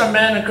meets some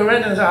men in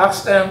Corinth and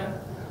asks them,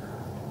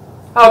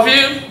 have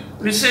you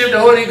received the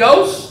Holy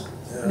Ghost?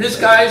 And these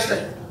guys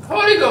say,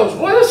 Holy Ghost,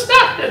 what is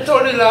that? They're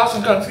totally lost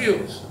and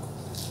confused.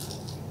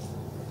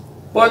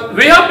 But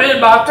we have been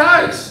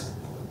baptized.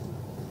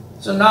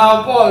 So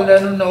now Paul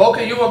let them know,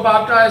 okay, you were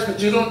baptized, but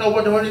you don't know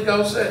what the Holy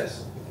Ghost is.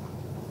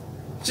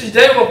 See,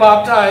 they were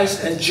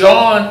baptized in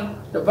John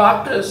the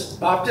Baptist's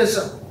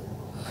baptism,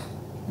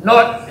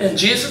 not in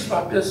Jesus'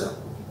 baptism.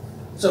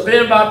 So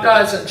being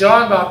baptized in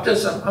John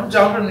baptism, I'm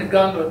jumping the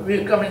gun, but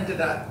we're coming to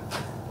that.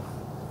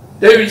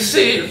 They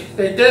received,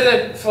 they did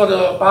it for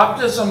the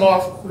baptism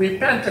of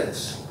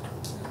repentance.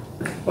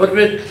 But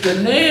with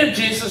the name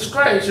Jesus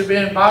Christ, you're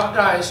being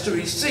baptized to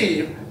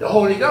receive the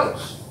Holy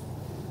Ghost.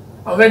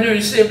 And when you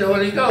receive the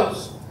Holy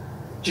Ghost,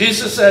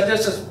 Jesus said,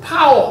 this is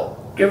power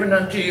given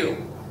unto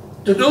you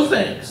to do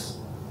things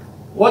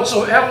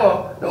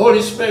whatsoever the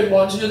Holy Spirit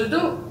wants you to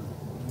do.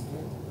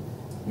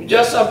 You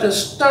just have to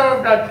stir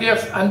up that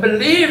gift and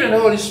believe in the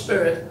Holy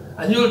Spirit,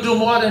 and you'll do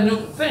more than you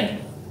think.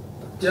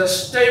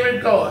 Just stay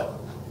with God,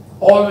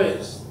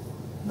 always.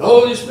 The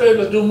Holy Spirit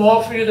will do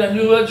more for you than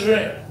you will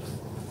dream.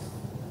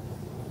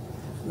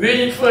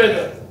 Reading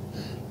further,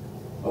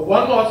 but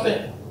one more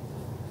thing.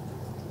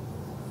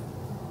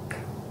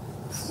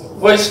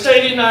 Verse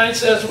 39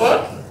 says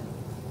what?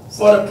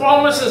 For the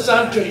promise is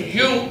unto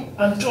you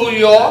and to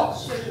your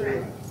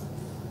children.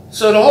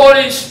 So the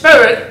Holy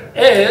Spirit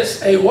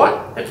is a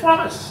what? A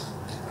promise.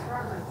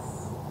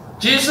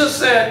 Jesus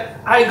said,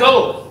 I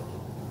go,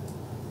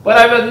 but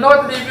I will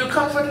not leave you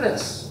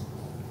comfortless.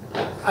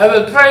 I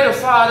will pray the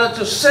Father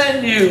to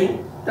send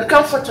you the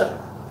Comforter.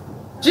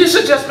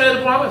 Jesus just made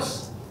a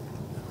promise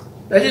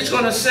that he's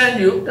going to send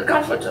you the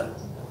Comforter.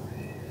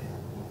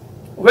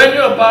 When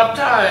you're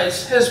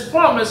baptized, his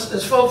promise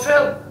is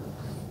fulfilled.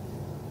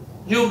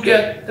 You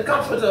get the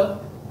Comforter.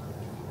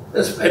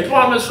 It's a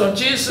promise from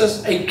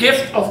Jesus, a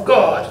gift of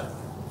God,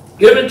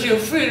 given to you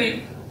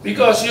freely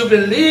because you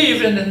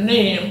believe in the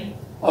name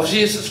of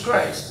Jesus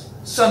Christ,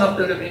 Son of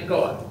the living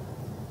God.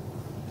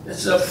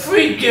 It's a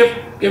free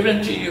gift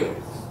given to you,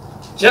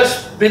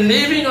 just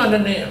believing on the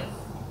name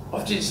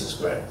of Jesus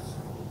Christ.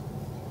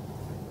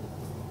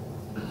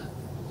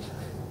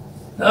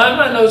 Now in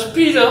my notes,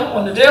 Peter,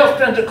 on the day of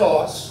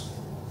Pentecost,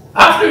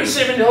 after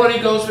receiving the Holy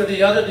Ghost with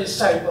the other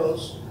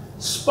disciples,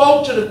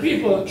 spoke to the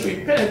people to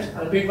repent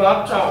and be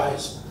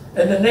baptized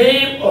in the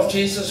name of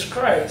Jesus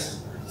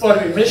Christ for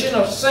the remission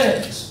of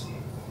sins,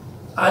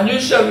 and you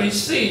shall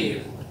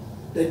receive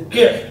the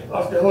gift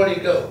of the Holy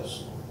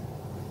Ghost.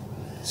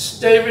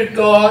 Stay with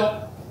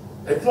God,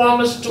 a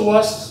promise to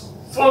us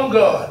from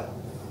God.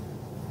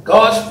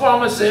 God's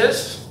promise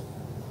is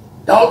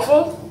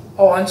doubtful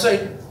or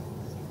uncertain.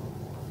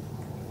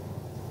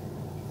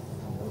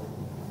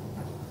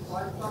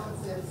 What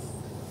promises?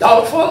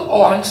 Doubtful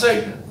or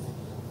uncertain.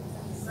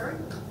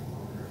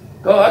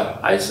 God,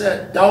 I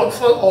said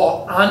doubtful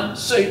or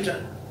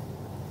uncertain.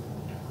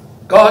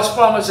 God's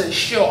promise is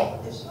sure.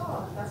 It's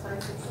sure. That's what I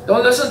said.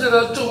 Don't listen to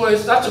those two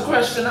words. That's a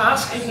question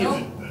asking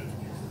you.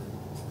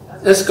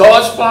 Is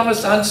God's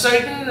promise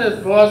uncertain?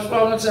 Is God's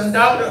promise in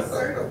doubt?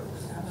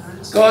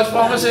 God's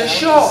promise is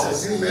sure.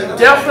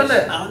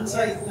 Definite.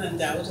 Uncertain and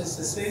doubt is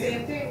the same.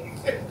 Same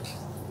thing.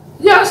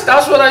 Yes,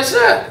 that's what I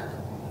said.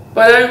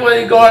 But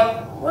everybody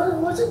got,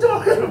 what's he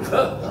talking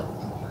about?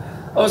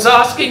 I was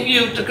asking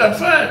you to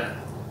confirm.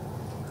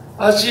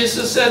 As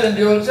Jesus said in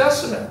the Old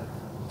Testament,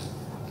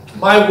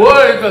 my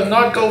word will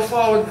not go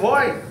forward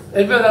void.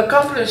 It will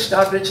accomplish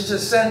that which it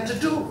is sent to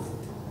do.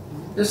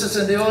 This is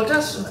in the Old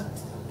Testament.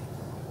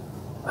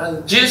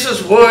 And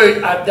Jesus'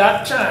 word at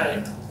that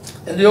time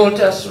in the Old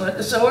Testament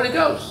is the Holy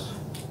Ghost,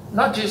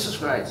 not Jesus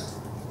Christ.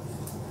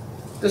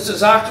 This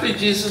is actually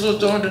Jesus who's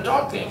doing the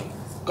talking,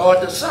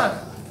 God the Son,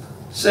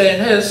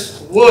 saying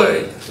his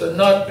word will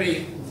not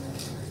be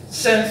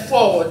sent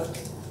forward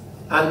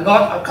and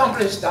not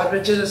accomplish that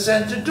which it is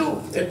sent to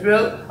do. It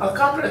will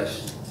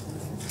accomplish.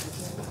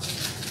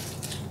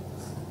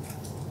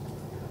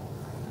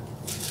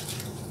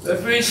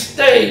 If we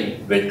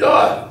stay with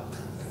God,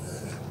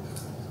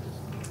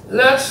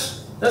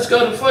 let's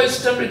go to 1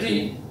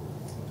 Timothy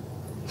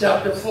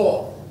chapter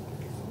 4.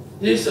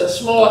 These are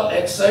small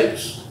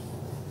excerpts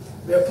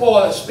where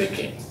Paul is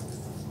speaking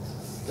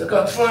to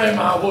confirm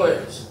our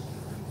words.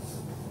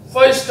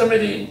 1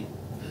 Timothy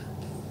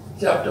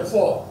chapter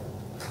 4.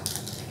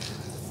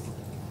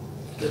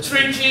 The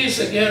three T's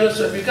together,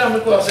 so if you come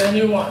across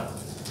anyone,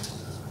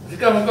 if you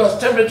come across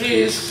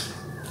Timothy's,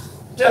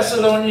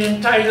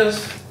 Thessalonian,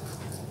 Titus,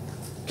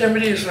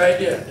 Timothy is right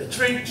there. The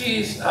three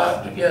T's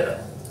are together.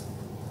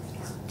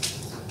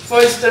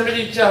 1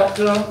 Timothy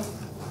chapter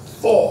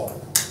 4.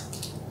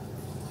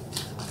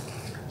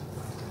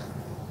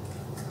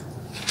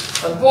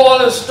 And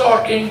Paul is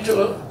talking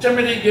to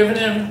Timothy, giving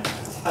him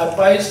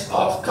advice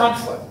of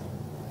comfort.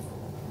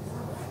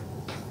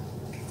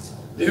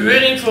 We're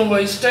reading from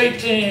verse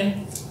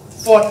 13,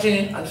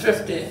 14, and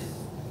 15.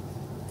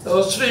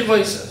 Those three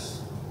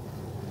verses.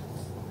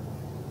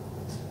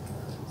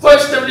 1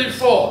 Timothy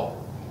 4.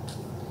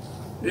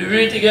 We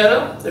read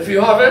together, if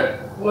you have it,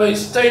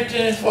 verse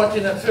 13,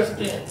 14, and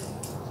 15.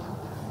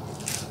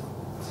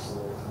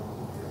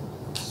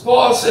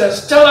 Paul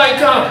says, till I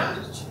come,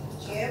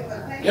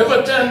 give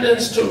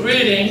attendance to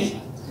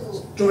reading,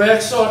 to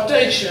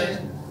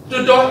exhortation,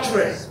 to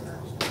doctrine.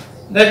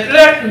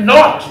 Neglect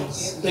not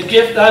the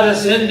gift that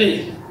is in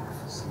thee,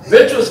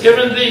 which was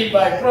given thee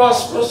by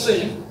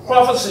prophecy,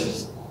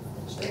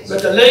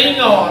 with the laying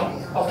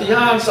on of the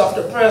hands of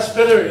the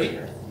presbytery.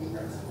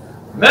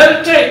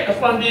 Meditate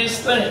upon these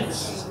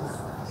things.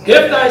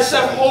 Give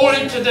thyself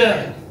wholly to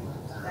them,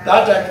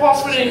 that thy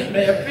profiting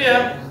may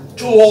appear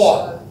to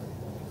all.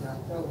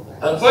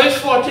 And verse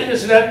 14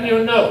 is letting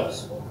you know,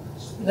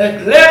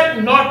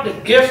 neglect not the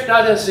gift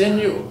that is in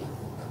you.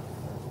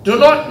 Do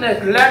not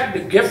neglect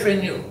the gift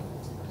in you.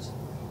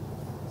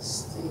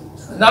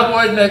 And that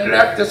word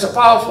neglect is a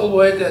powerful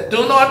word there.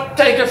 Do not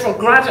take it for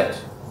granted.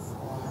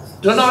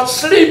 Do not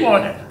sleep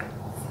on it.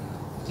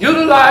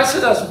 Utilize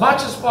it as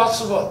much as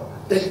possible.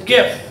 The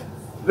gift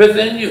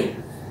within you.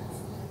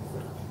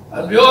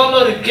 And we all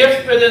know the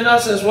gift within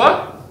us is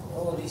what?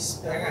 Holy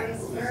Spirit.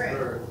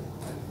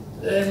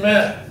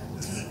 Amen.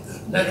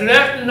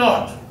 Neglect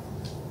not.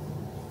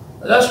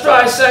 Let's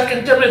try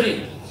 2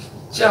 Timothy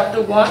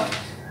chapter 1.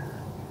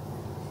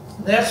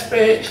 Next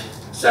page.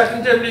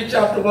 2 Timothy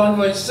chapter 1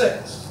 verse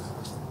 6.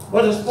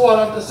 What does Paul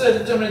have to say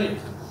to Timothy?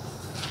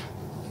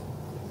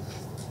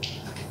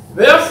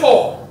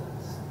 Wherefore,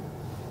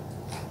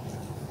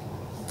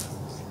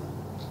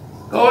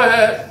 go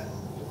ahead,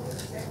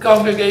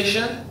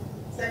 congregation.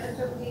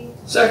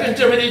 2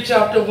 Timothy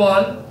chapter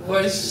 1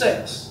 verse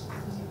 6.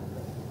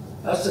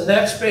 That's the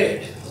next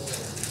page.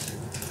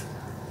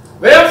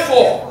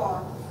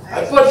 Wherefore,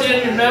 I put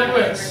thee in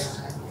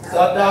remembrance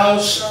that thou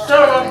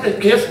stir up the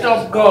gift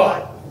of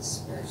God,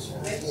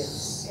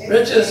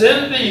 which is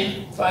in thee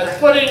by the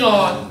putting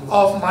on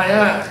of my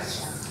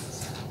hands.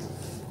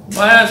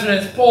 My hands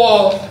means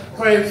Paul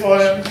prayed for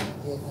him.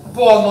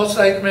 Paul most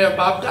likely may have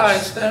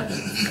baptized him.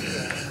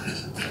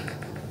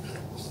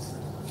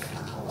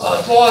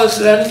 Paul is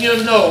letting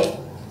you know,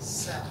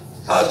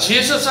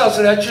 Jesus has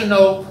let you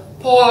know,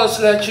 Paul has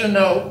let you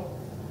know,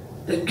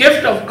 the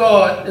gift of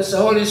God is the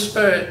Holy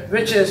Spirit,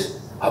 which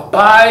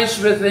abides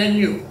within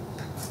you.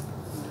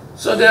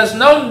 So there's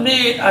no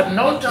need at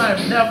no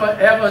time, never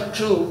ever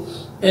to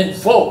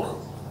invoke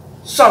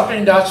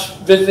something that's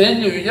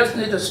within you. You just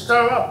need to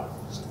stir up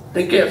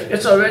the gift.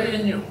 It's already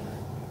in you.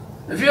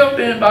 If you have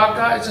been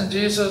baptized in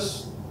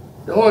Jesus,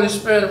 the Holy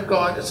Spirit of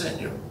God is in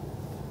you.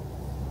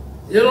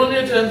 You don't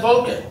need to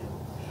invoke it.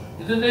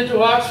 You don't need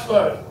to ask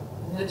for it.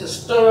 You need to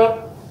stir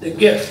up the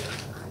gift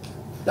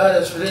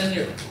that is within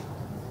you.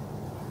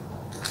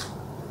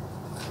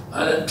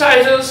 And in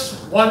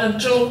Titus 1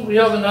 and 2, we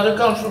have another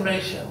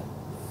confirmation.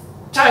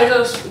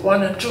 Titus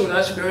 1 and 2,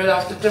 that's right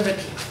after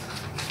Timothy.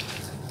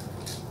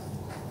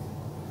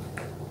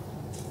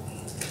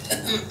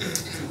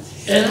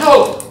 In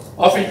hope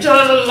of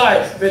eternal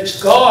life,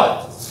 which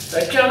God,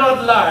 that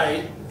cannot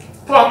lie,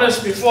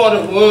 promised before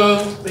the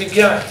world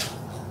began.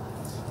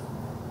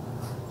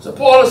 So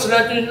Paul is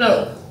letting you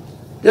know,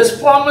 this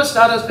promise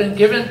that has been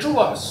given to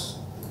us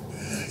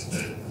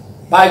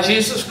by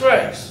Jesus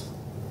Christ,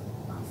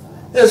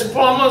 his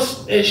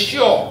promise is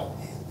sure,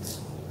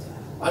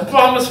 and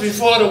promised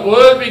before the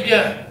world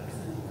began,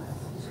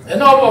 in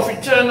hope of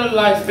eternal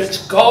life,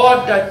 which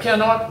God that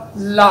cannot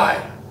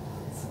lie.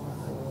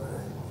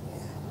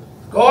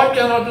 God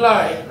cannot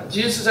lie.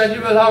 Jesus said,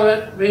 you will have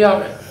it, we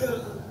have it.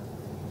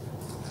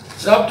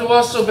 It's up to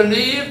us to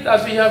believe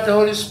that we have the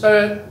Holy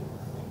Spirit,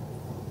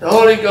 the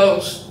Holy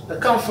Ghost, the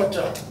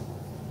Comforter.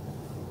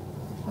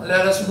 And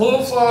let us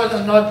move forward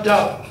and not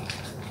doubt.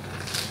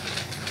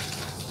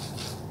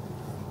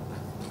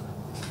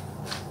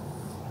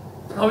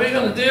 Now we're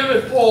going to deal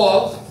with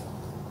Paul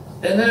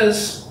in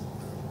his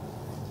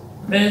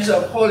means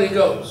of Holy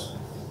Ghost,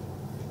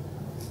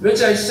 which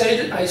I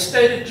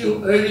stated to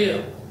you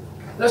earlier.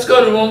 Let's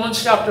go to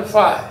Romans chapter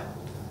 5.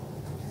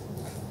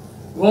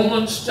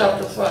 Romans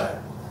chapter 5.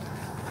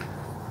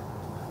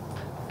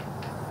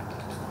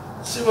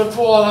 See what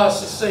Paul has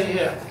to say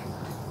here.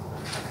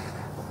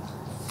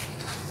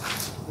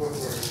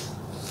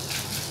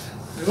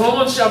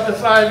 Romans chapter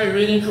 5, we're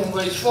reading from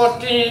verse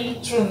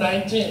 14 through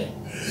 19.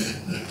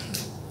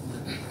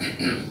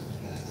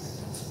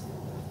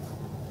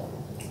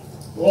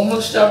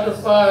 Romans chapter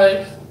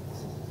 5,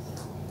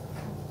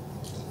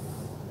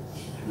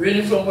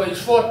 reading from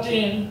verse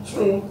 14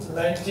 through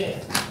 19.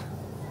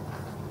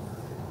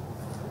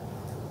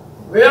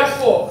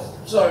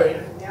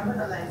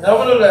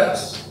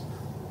 Nevertheless,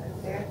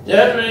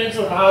 dead reigned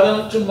from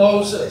Adam to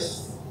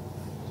Moses,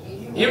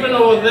 even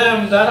over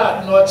them that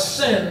had not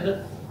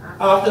sinned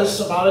after the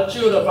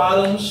similitude of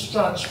Adam's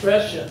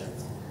transgression,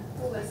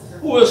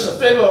 who is the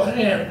figure of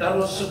him that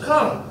was to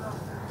come,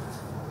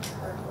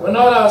 but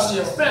not as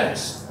the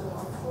offense.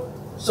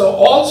 So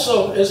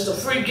also is the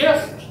free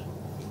gift.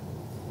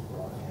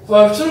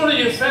 For if through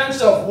the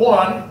offense of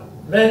one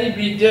many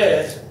be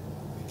dead,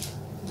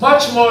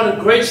 much more the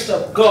grace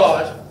of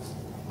God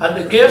and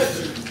the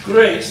gift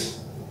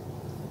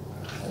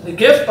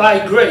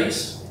by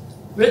grace,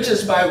 which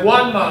is by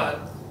one man,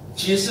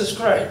 Jesus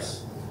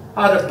Christ,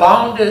 hath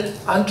abounded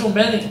unto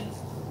many.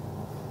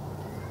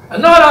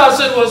 And not as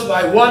it was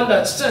by one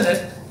that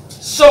sinned,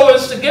 so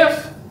is the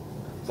gift.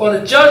 For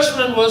the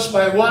judgment was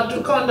by one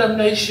to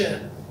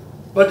condemnation,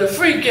 but the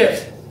free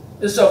gift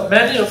is of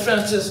many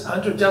offenses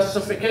unto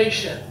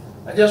justification.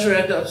 I just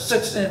read the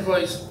 16th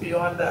verse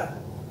beyond that.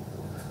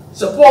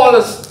 So Paul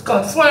is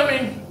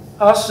confirming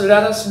us to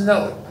let us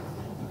know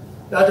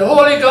that the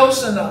Holy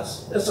Ghost in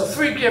us is a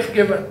free gift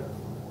given.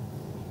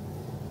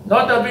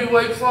 Not that we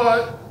wait for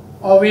it,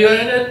 or we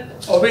earn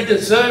it, or we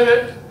deserve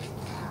it,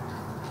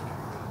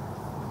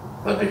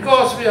 but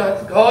because we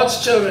are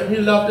God's children, he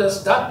loved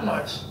us that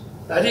much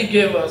that he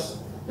gave us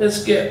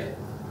his gift.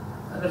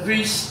 And if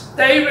we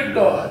stay with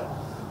God,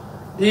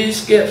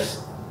 these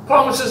gifts,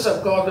 promises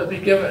of God will be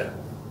given.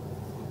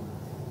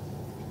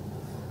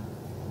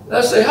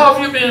 Let's say, have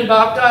you been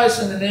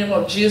baptized in the name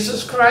of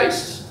Jesus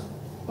Christ?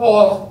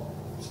 Paul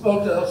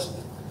spoke to us,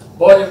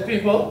 body of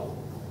people.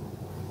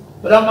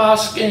 But I'm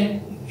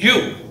asking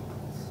you,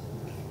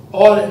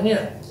 all in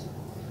here,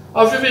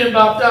 have you been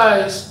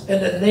baptized in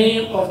the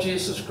name of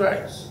Jesus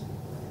Christ?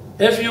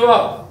 If you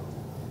are,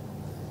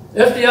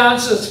 if the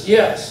answer is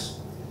yes,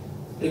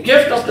 the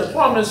gift of the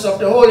promise of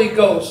the Holy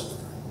Ghost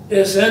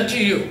is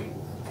into you.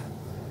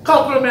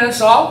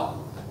 Compliments of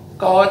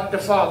God the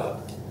Father.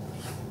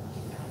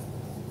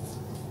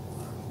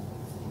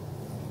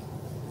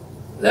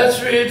 Let's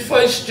read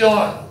 1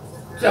 John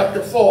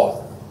chapter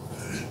 4.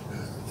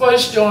 1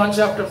 John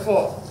chapter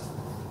 4.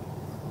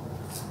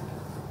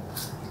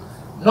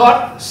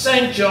 Not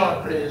St.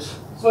 John, please.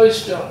 1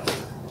 John.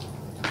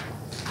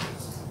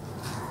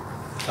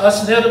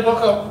 That's near the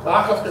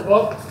back of the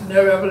book,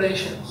 near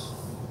Revelations.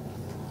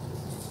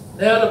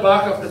 Near the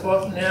back of the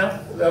book, near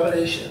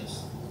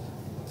Revelations.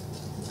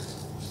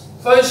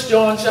 1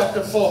 John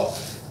chapter 4.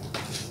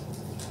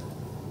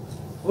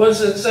 What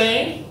is it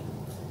saying?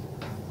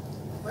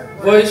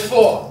 Verse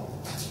 4.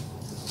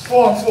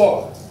 4 and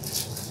 4.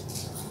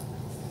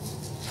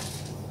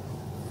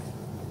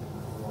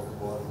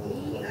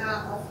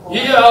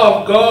 Ye are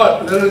of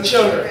God, little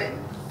children,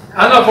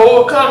 and have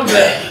overcome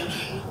them,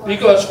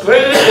 because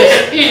greater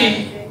is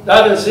he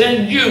that is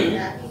in you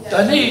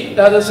than he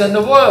that is in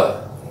the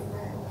world.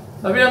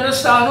 Now we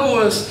understand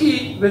who is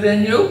he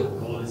within you.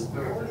 Holy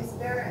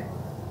Spirit.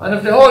 And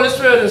if the Holy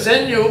Spirit is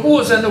in you, who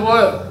is in the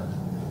world?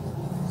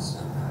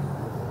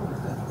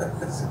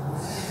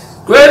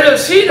 Greater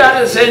is he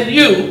that is in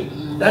you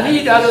than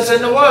he that is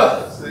in the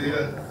world.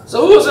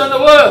 So who's in the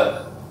world?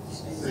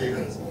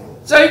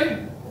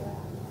 Satan.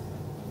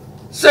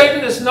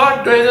 Satan is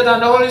not greater than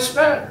the Holy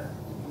Spirit.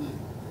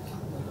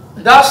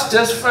 Thus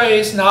this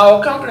phrase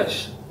now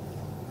accomplished.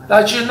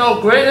 That you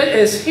know greater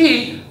is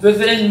he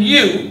within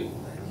you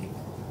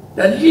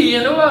than he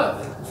in the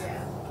world.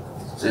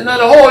 So you know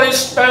the Holy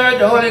Spirit,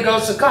 the Holy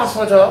Ghost, the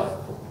Comforter,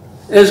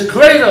 is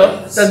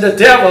greater than the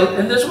devil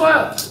in this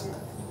world.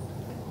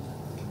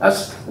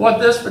 That's what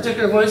this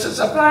particular verse is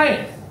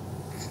applying.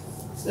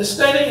 It's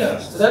telling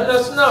us, letting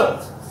us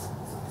know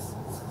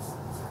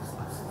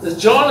that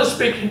John is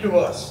speaking to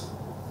us.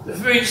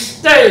 If we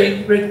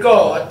stay with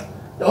God,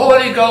 the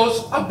Holy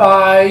Ghost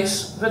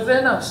abides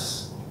within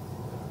us.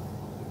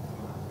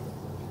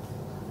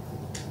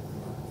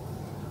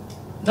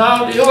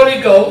 Now the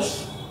Holy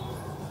Ghost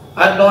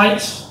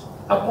anoints,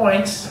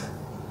 appoints,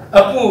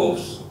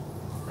 approves,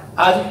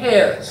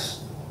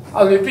 adheres.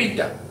 I'll repeat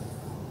that.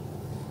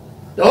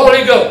 The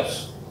Holy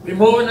Ghost, we're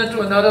moving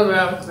into another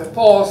realm with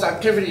Paul's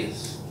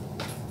activities.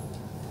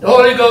 The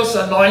Holy Ghost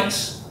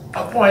anoints,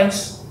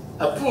 appoints,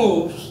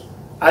 approves,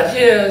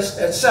 adheres,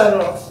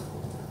 etc.,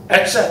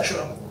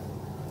 etc.,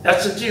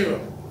 etc.,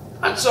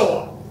 and so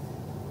on.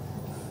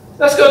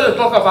 Let's go to the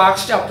book of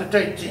Acts chapter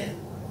 13.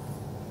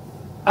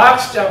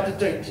 Acts chapter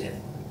 13.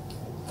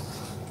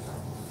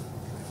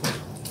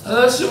 And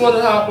let's see what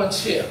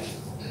happens here.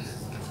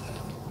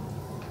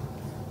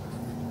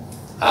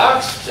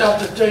 Acts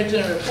chapter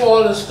 13, where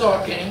Paul is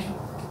talking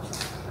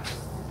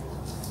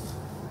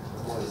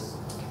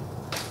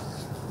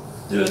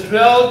to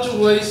 12 to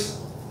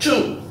verse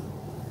 2.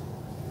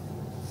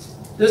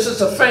 This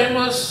is a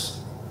famous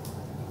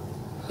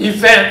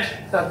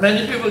event that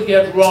many people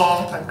get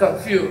wrong and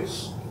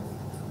confused.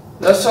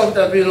 Let's hope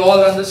that we'll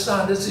all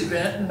understand this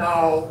event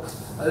now.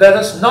 And let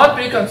us not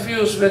be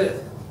confused with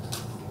it.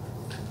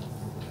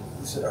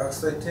 You said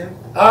Acts 13?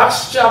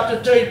 Acts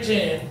chapter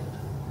 13,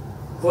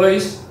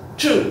 verse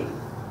 2.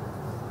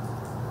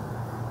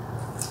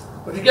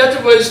 But you get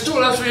to verse 2,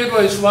 let's read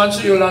verse 1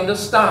 so you'll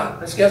understand.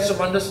 Let's get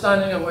some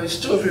understanding of verse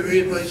 2 if we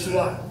read verse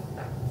 1.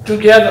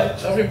 Together.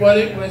 So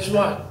everybody, verse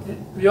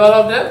 1. We all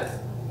have that?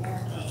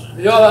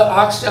 We all have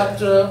Acts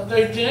chapter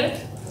 13?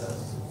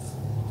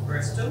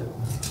 Verse 2.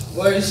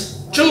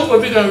 Verse 2, but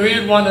we're going to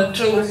read 1 and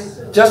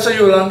 2 just so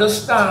you'll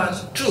understand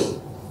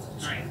 2.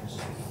 Right.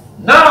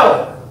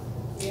 Now,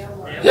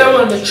 there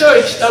were in the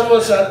church that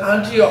was at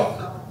Antioch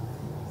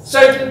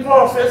certain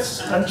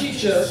prophets and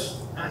teachers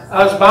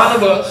as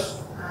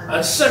Barnabas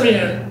and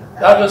Simeon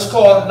that was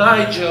called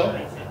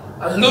Niger,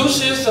 and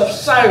Lucius of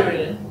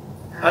Cyrene,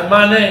 and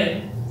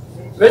Manaen,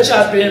 which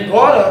had been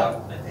brought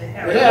up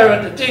with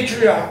Herod the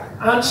Tetrarch,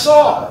 and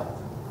Saul.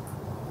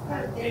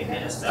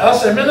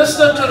 As they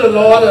ministered to the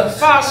Lord and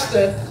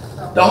fasted,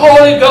 the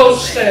Holy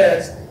Ghost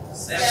said,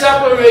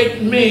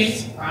 separate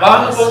me,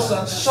 Barnabas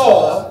and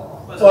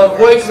Saul, for the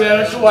work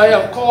whereunto I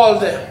have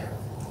called them.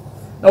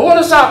 Now what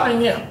is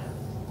happening here?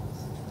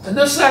 In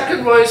this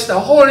second verse, the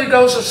Holy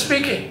Ghost is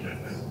speaking.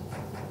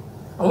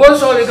 And what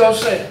does the Holy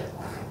Ghost say?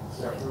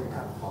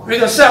 We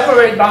can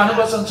separate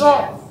Barnabas and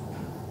Saul.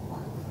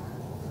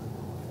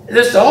 It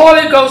is the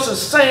Holy Ghost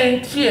is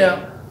saying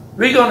here,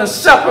 we're going to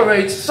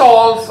separate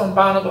Saul from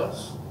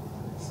Barnabas.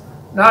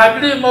 Now I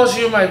believe most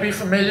of you might be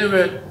familiar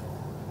with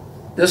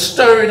the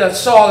story that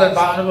Saul and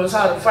Barnabas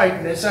had a fight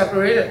and they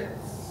separated.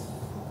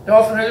 You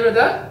all familiar with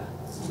that?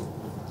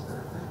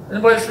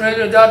 Anybody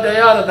familiar with that? They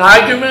had an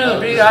argument, a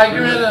big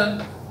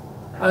argument,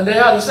 and they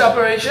had a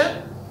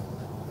separation.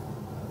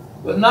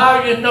 But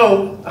now you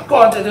know,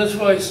 according to this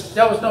verse,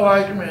 there was no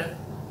argument.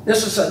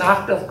 This is an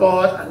act of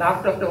God, an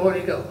act of the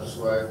Holy Ghost. That's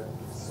right.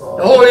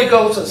 The Holy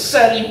Ghost is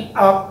setting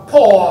up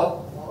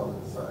Paul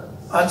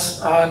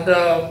and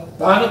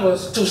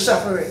Barnabas to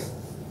separate.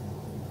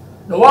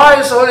 Now why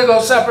is the Holy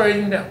Ghost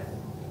separating them?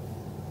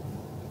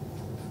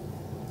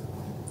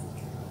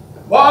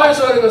 Why is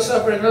the Holy Ghost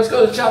separating? Let's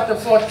go to chapter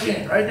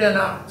 14, right there in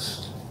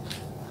Acts.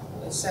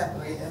 They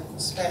separated for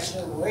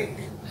special work.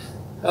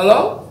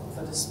 Hello?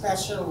 For the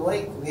special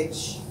work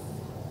which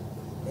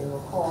they were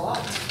called.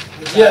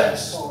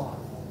 Yes.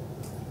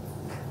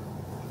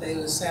 They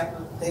were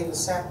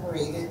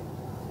separated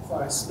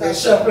for a special They're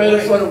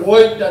separated work. for the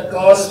work that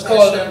God has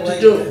called them to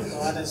do.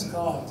 God has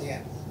called,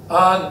 yeah.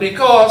 And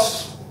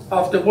because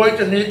of the work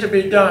that needs to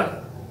be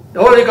done,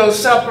 the Holy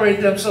Ghost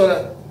separated them so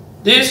that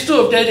these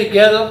two, if they're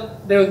together,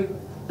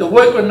 the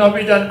work will not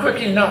be done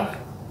quick enough.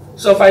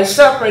 So if I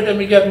separate them,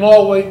 we get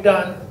more work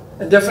done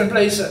in different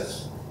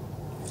places.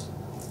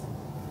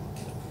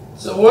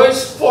 So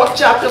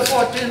chapter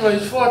 14,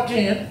 verse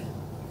 14,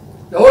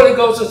 the Holy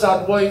Ghost is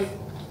at work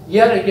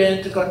yet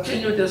again to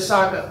continue this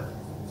saga.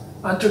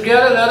 And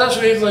together, let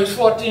us read verse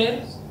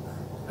 14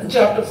 in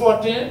chapter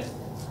 14.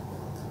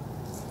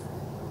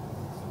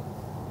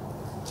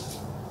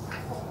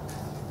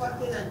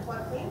 14 and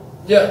 14?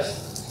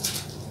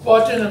 Yes.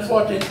 14 and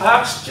 14.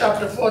 Acts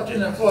chapter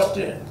 14 and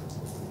 14.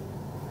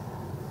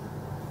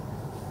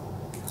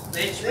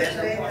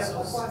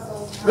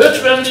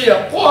 Which When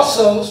the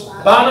apostles,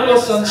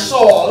 Barnabas and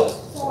Saul,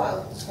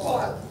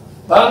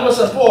 Barnabas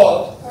and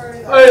Paul,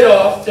 heard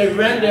of, they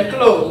rent their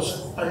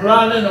clothes and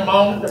ran in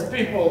among the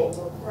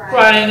people,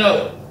 crying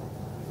out.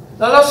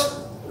 Now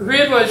let's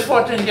read verse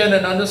 14 again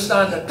and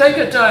understand it. Take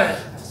your time.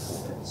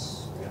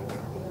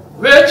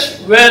 Which,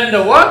 when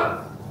the what?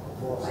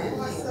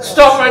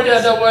 Stop right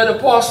there, the word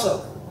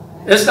apostle.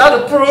 Is that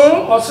a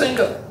plural or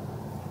single?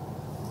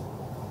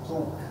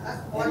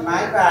 In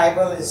my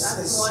Bible, it's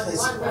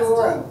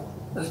plural.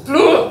 It's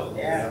plural.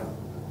 Yeah.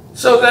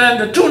 So then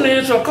the two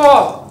names were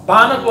called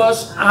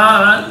Barnabas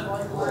and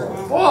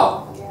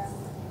Paul.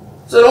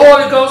 So the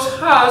Holy Ghost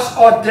has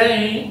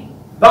ordained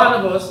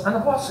Barnabas an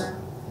apostle.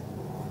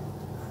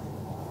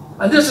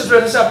 And this is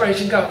where the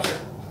separation comes in.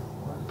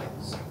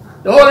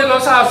 The Holy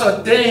Ghost has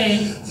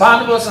ordained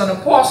Barnabas an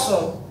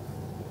apostle,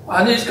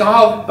 and he's going to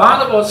have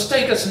Barnabas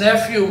take his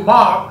nephew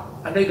Mark,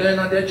 and they're going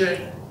on their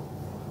journey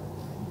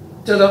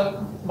to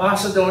the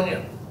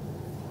Macedonia.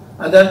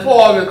 And then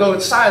Paul will go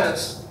with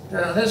Silas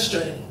on his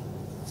journey.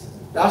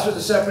 That's where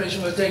the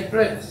separation will take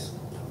place.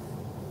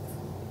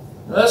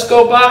 Let's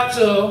go back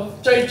to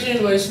 13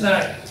 verse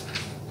 9.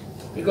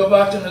 We go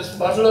back to Miss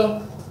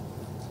Butler,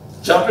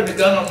 jumping the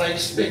gun on my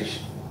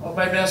speech, on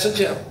my message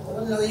here.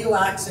 Oh no, you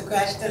asked the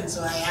question,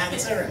 so I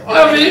answer it.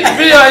 Well, we are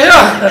here.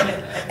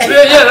 We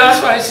are here.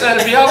 That's why I said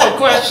if you have a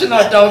question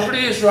or doubt,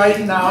 please right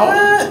now.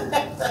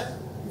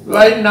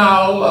 Right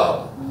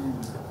now,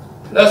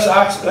 let's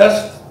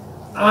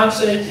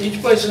answer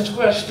each person's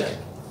question.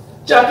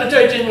 Chapter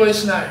 13,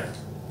 verse 9.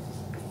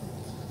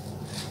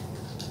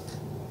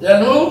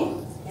 Then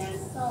who?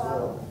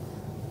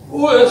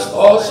 Who is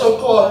also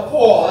called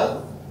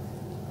Paul,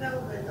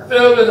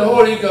 filled with the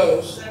Holy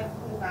Ghost,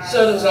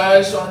 set his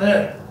eyes on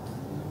him.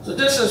 So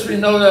this is, we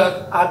know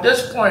that at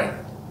this point,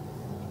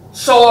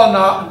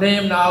 Saul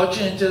name now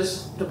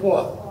changes to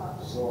Paul.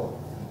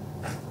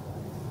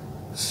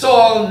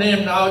 Saul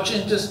name now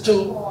changes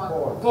to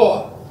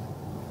Paul.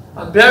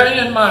 And bearing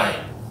in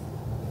mind,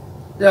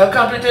 there are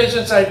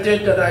computations I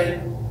did that I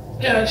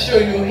can't show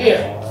you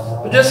here.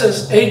 But this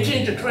is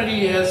 18 to 20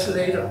 years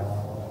later.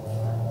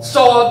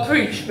 Saul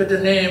preached with the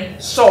name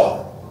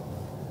Saul.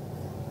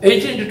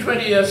 18 to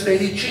 20 years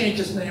later, he changed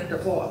his name to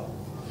Paul.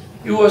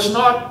 He was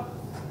not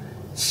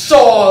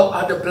Saul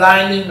at the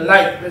blinding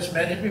light, which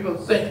many people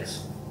think.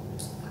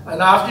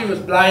 And after he was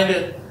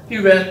blinded,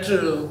 he went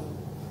to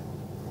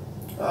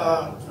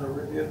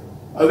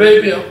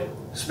Arabia,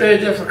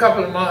 stayed there for a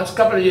couple of months,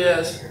 couple of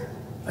years,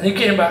 and he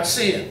came back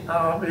seeing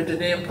with the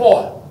name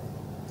Paul.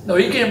 No,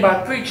 he came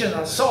back preaching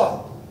as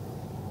Saul.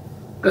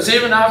 Because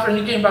even after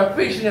he came back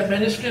preaching, there are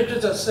many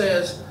scriptures that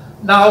says,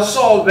 now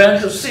Saul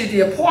went to see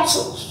the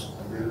apostles.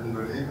 They didn't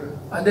believe it.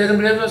 And they didn't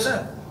believe it was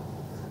him.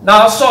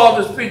 Now Saul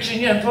was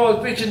preaching in, Paul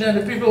was preaching in,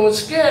 the people were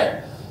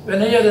scared. When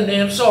they hear the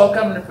name Saul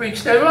coming to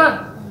preach, they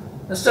run.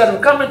 Instead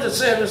of coming to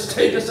save us,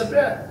 they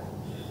disappear.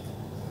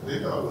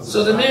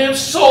 So the name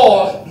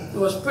Saul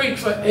was preached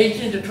for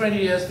 18 to 20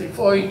 years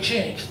before he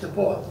changed to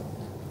Paul.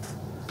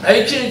 Now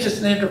he changed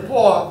his name to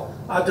Paul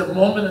at the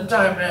moment in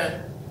time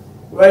when,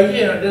 right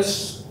here in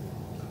this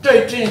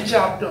 13th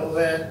chapter,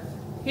 when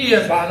he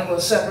and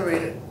Barnabas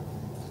separated.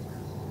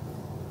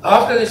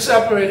 After they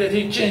separated,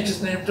 he changed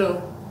his name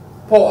to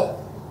Paul.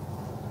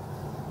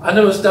 And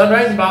it was done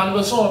right in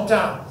Barnabas'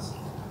 hometown,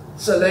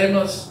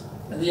 Salamis,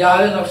 and the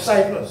island of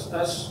Cyprus.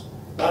 That's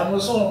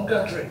Barnabas' home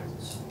country.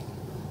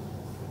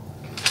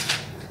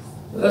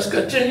 Let's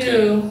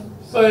continue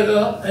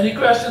further. Any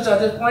questions at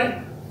this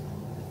point?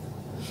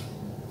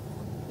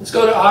 Let's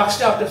go to Acts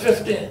chapter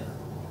 15.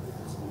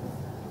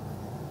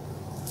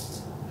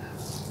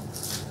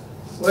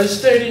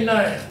 Verse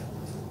 39.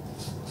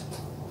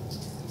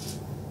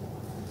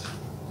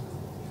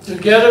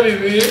 Together we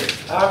read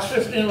Acts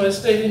 15,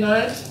 verse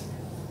 39.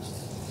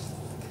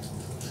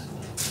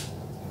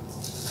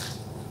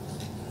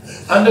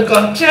 And the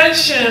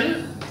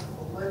contention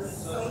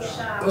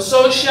was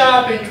so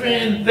sharp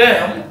between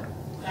them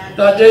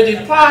that they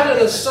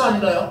departed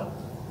asunder,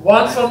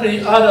 one from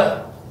the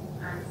other.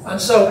 And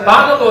so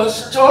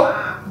Barnabas took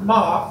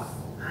Mark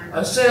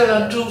and sailed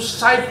unto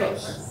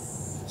Cyprus.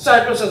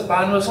 Cyprus is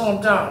Barnabas'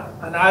 hometown,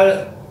 an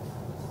island.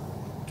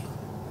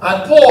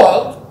 And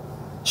Paul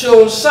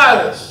chose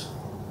Silas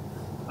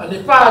and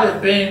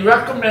departed, being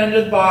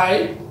recommended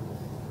by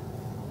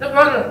the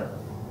brethren.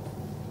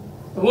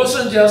 It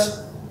wasn't just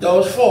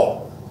those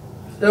four.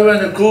 They were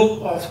in a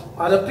group of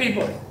other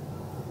people.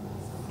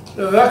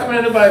 They were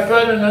recommended by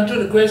brethren unto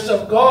the grace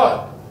of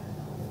God.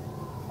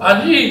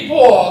 And he,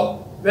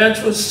 Paul, went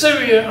through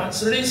Syria and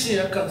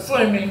Cilicia,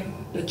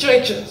 confirming the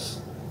churches.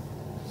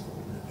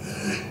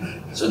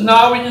 So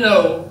now we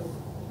know,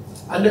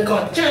 and the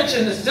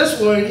contention is this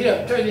word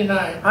here,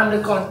 39, and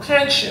the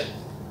contention.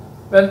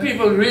 When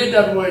people read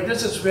that word,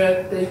 this is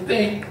where they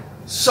think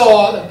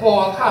Saul and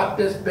Paul had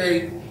this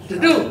big to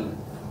do.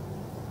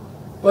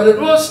 But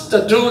it was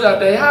the do that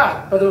they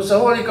had, but it was the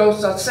Holy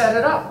Ghost that set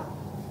it up.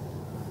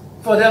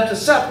 for them to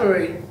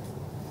separate.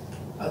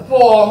 And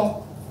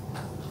Paul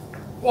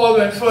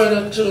went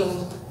further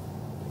to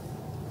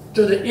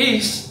the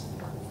east,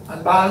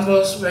 and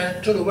Barnabas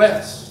went to the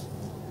west.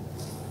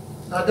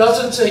 Now it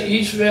doesn't say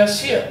east,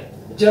 west here.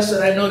 It's just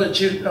that I know the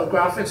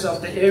geographics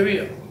of the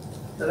area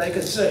that I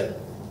could say.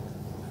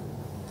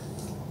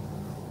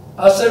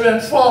 As they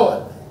went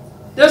forward,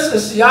 this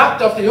is the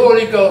act of the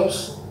Holy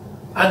Ghost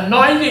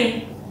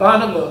anointing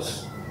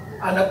Barnabas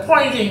and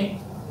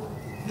appointing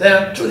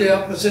them to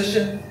their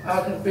position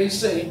out in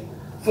BC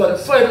for the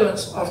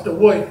furtherance of the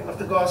work of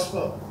the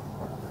gospel.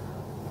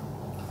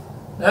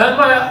 Now in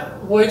my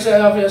words I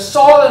have here,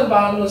 Saul and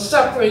Barnabas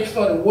separate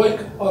for the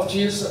work of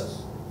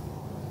Jesus.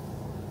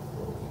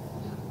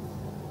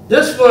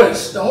 This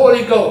verse, the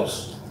Holy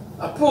Ghost,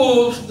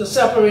 approves the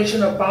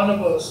separation of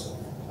Barnabas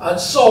and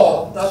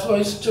Saul, that's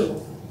verse 2,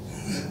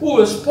 who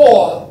is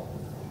Paul,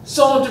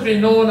 soon to be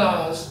known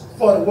as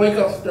for the work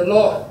of the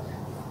Lord.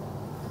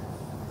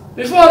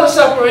 Before the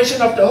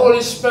separation of the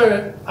Holy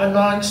Spirit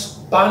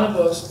announced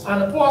Barnabas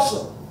an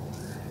apostle.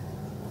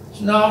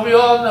 Now we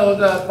all know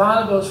that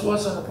Barnabas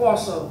was an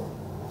apostle,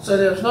 so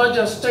there's not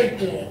just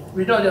 13,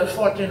 we know there's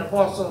 14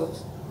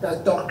 apostles that's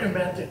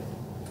documented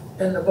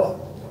in the book,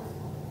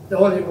 the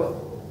Holy Book.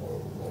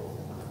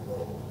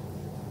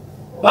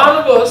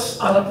 Barnabas,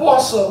 an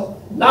apostle,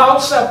 now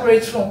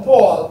separates from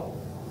Paul,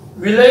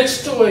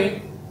 relates to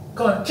a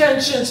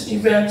contentious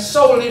event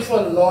solely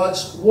for the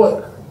Lord's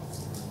work.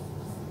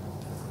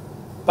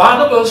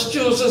 Barnabas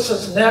chooses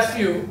his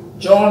nephew,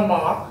 John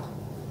Mark,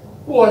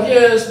 who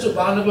adheres to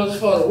Barnabas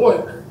for the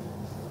work,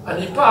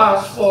 and he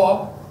passed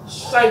for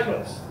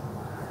Cyprus,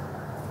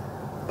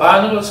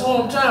 Barnabas'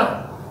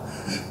 hometown.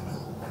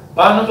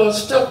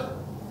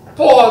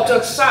 Paul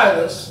took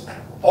Silas,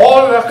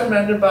 all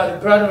recommended by the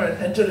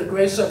brethren, into the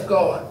grace of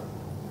God.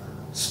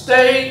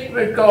 Stay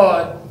with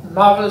God,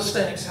 marvelous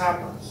things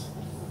happen.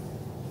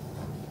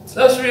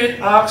 Let's read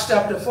Acts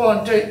chapter 4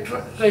 and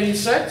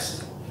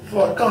 36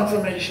 for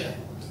confirmation.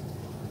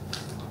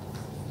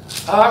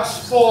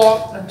 Acts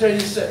 4 and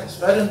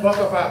 36, right in the book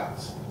of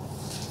Acts.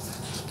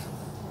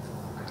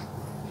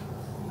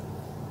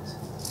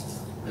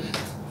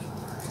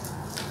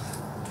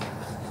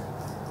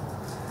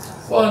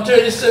 And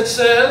 36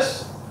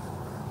 says,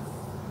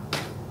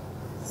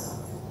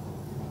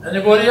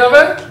 anybody have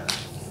it?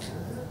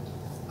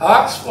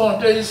 Acts 4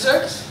 and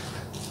 36.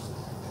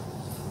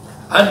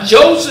 And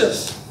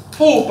Joseph,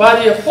 who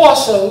by the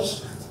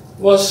apostles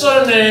was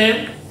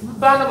surnamed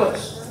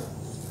Barnabas,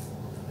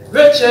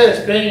 which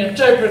is, being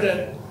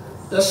interpreted,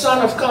 the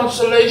son of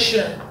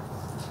consolation,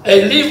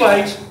 a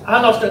Levite,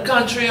 and of the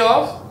country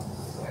of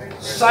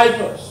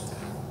Cyprus.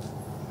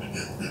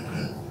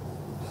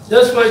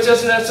 This verse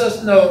just lets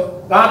us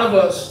know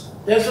Barnabas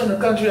is from the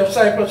country of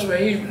Cyprus, where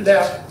he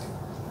left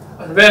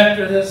and went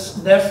with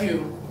his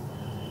nephew,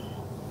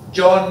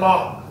 John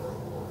Mark.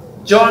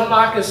 John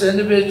Mark is the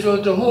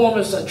individual to whom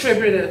is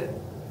attributed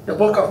the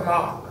book of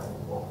Mark.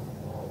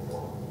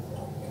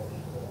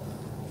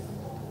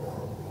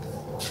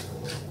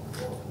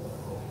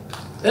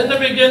 In the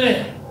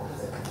beginning,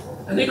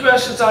 any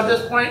questions at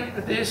this point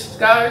with these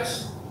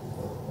guys?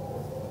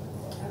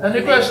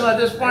 Any questions at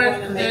this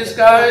point with these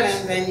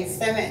guys? When you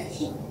finish.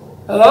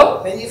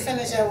 Hello? When you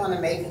finish, I want to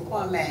make a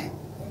comment.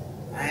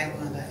 I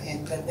want to,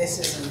 but this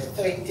is in the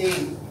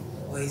 13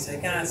 where he said,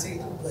 I can't see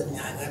too good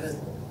now. I got to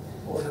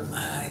hold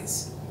my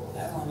eyes.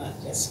 I want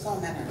to just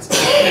comment on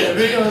something.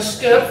 We're going to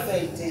skip.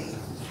 13.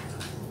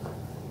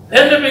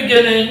 In the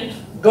beginning,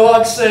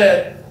 God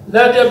said,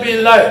 let there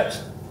be light,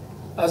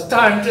 as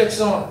time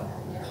ticks on.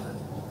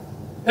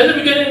 In the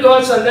beginning,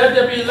 God said, let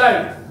there be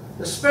light.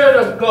 The Spirit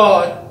of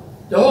God,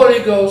 the Holy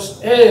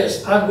Ghost,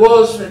 is and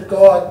was with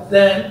God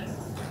then,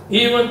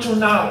 even to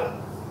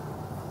now.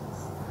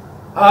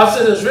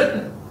 As it is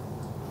written,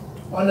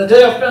 on the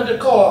day of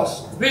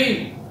Pentecost,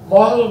 we,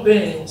 mortal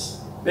beings,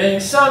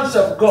 being sons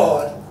of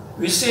God,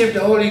 received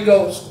the Holy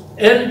Ghost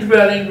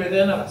indwelling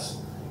within us,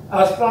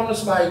 as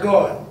promised by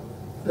God,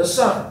 the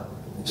Son,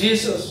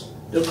 Jesus,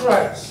 the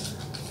Christ.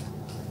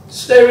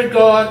 Stay with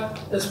God,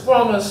 His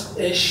promise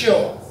is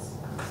sure.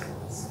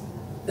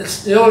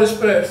 It's the Holy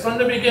Spirit from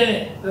the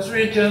beginning. Let's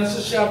read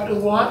Genesis chapter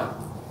 1,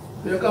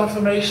 for your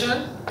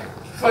confirmation.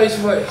 First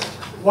verse,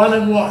 1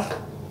 and 1.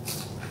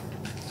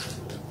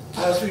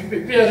 As we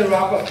prepare to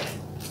wrap up.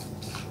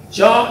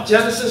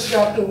 Genesis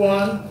chapter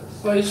 1,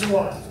 verse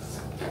 1.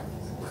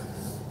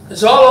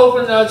 It's all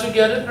open now to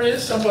get it,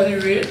 please. Somebody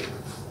read.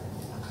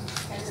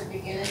 In the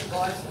beginning,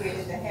 God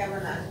created the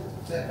heaven and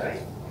the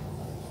earth.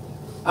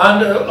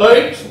 And the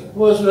earth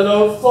was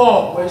without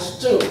form,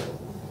 verse 2,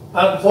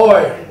 and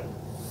void.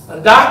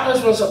 And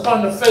darkness was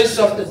upon the face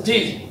of the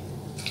deep.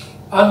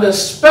 And the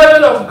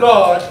Spirit of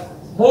God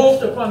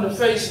moved upon the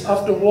face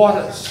of the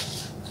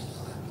waters.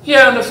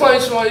 Here in the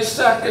first verse,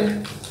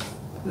 second,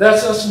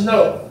 lets us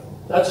know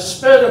that the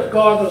Spirit of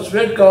God was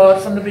with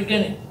God from the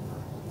beginning.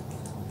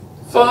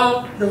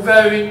 From the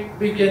very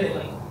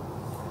beginning.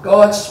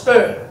 God's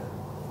Spirit.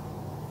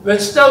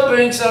 Which still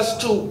brings us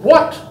to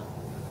what?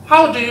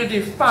 How do you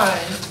define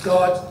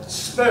God's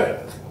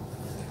Spirit?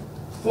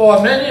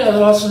 For many of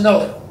us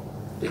know,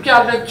 the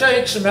Catholic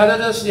Church, the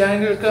Methodists, the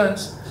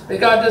Anglicans, they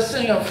got this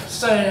thing of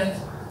saying,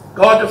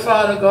 God the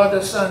Father, God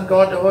the Son,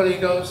 God the Holy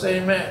Ghost,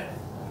 amen.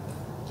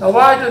 Now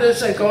why do they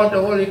say God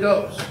the Holy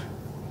Ghost?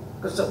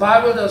 Because the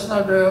Bible does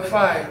not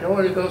verify the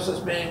Holy Ghost as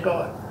being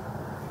God.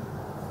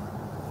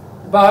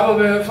 The Bible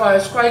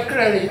verifies quite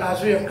clearly,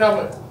 as we have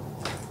covered.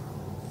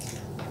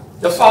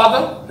 The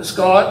Father is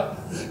God,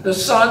 the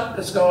Son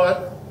is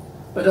God,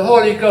 but the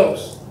Holy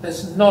Ghost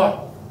is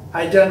not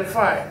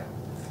identified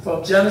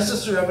from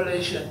Genesis to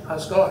Revelation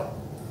as God.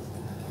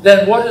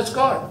 Then what is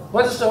God?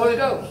 What is the Holy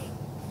Ghost?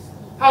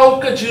 How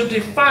could you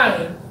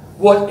define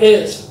what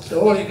is the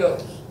Holy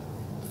Ghost?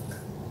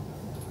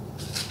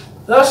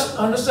 Let's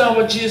understand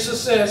what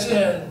Jesus says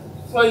in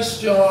 1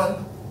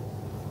 John.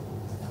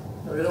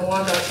 No, we don't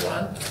want that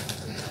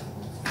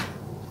one.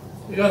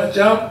 We're going to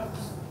jump,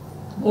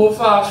 move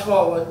fast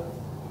forward.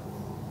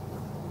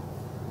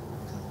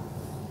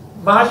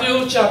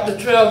 Matthew chapter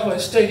 12,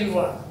 verse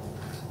 31.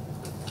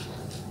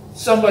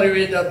 Somebody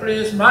read that,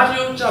 please.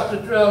 Matthew chapter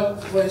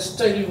 12, verse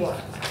 31.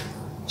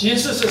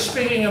 Jesus is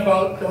speaking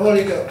about the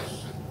Holy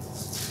Ghost.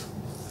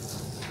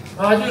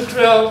 Matthew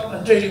 12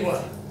 and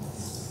 31.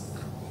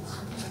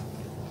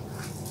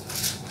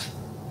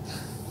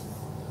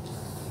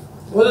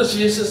 What is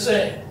Jesus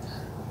saying?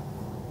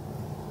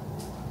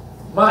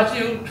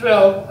 Matthew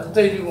 12 and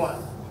 31.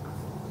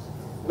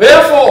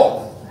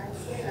 Wherefore,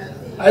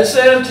 I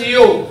say unto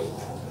you,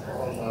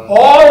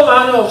 all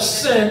manner of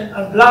sin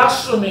and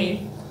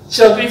blasphemy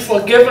shall be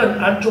forgiven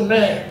unto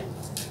men,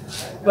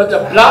 but the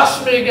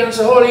blasphemy against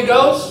the Holy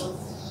Ghost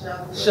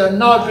shall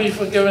not be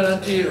forgiven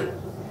unto you.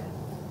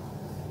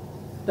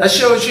 That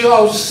shows you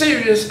how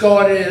serious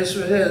God is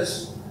with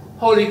His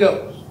Holy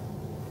Ghost.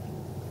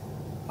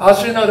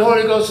 As we know, the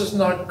Holy Ghost is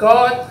not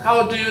God.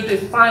 How do you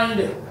define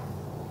it?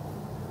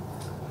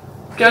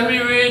 Can we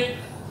read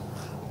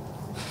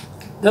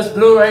this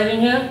blue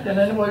writing here? Can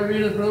anybody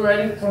read the blue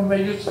writing from where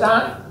you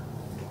stand?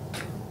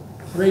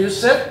 Where you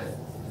sit?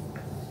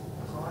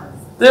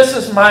 This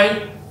is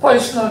my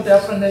personal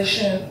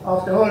definition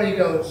of the Holy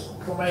Ghost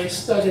for my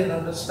study and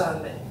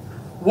understanding.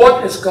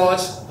 What is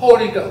God's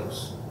Holy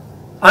Ghost?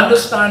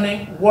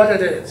 Understanding what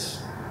it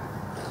is.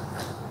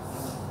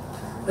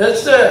 It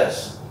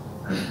says,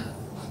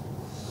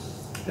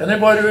 can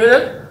anybody read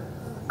it?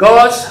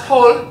 God's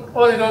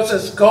Holy Ghost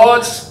is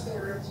God's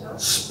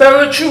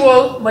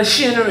spiritual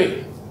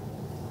machinery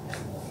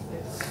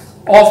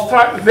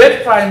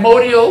with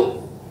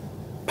primordial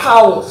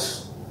powers.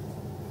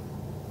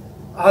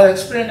 I'll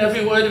explain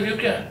every word if you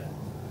can.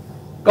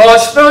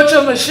 God's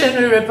spiritual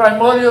machinery with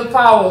primordial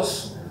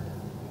powers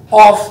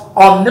of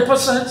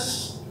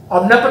omnipotence,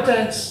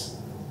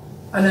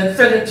 and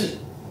infinity.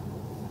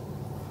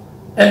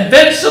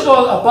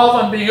 Invincible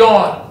above and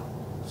beyond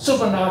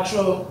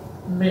supernatural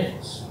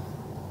means.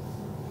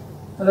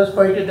 Now let's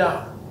break it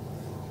down.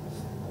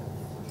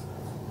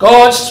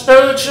 God's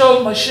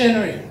spiritual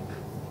machinery.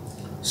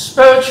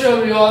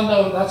 Spiritual, we all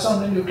know, that's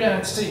something you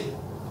can't see.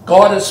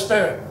 God is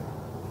spirit.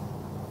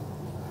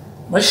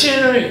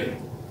 Machinery.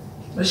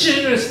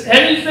 Machinery is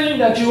anything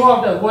that you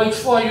have that works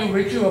for you,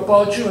 with you,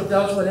 about you, and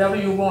does whatever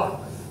you want.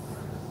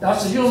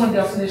 That's the human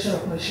definition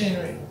of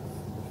machinery.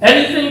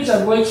 Anything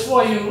that works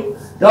for you,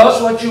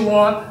 does what you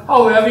want,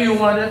 however you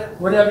want it,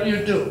 whatever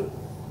you do.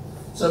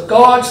 So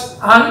God's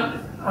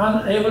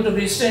unable to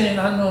be seen,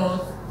 unknown,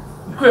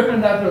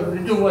 equipping that will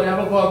do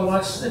whatever God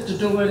wants it to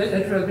do with it,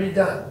 it will be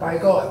done by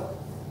God.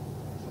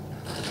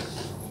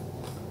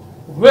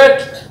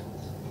 With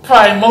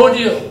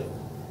primordial.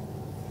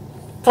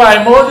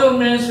 Primordial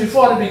means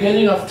before the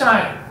beginning of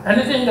time.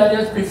 Anything that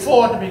is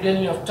before the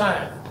beginning of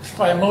time.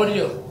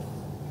 Primordial.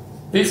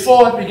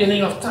 Before the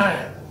beginning of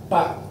time.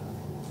 But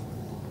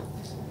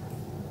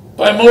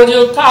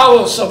primordial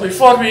powers. So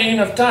before the beginning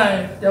of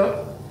time,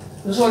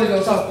 this Holy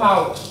Ghost has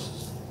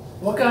powers.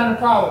 What kind of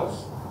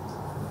powers?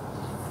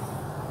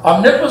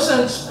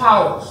 Omnipotence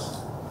powers.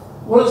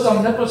 What is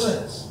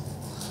omnipotence?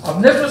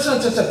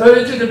 Omnipotence is the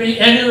ability to be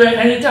anywhere,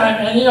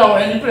 anytime, any hour,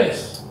 any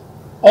place.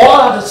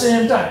 All at the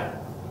same time.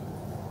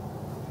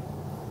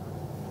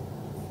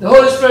 The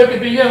Holy Spirit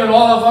could be here with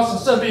all of us and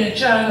still be in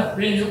China,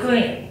 be in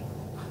Ukraine,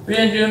 be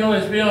in the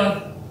universe, be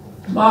on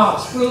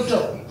Mars,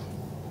 Pluto.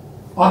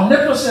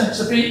 Omnipotence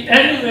to be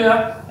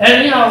anywhere,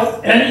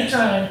 anyhow,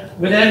 anytime,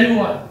 with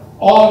anyone,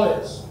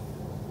 always.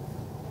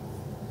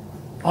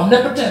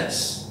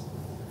 Omnipotence.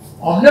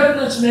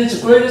 Omnipotence means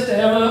the greatest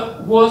there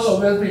ever was or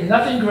will be.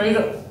 Nothing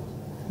greater.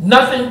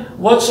 Nothing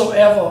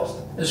whatsoever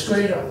is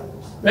greater.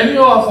 When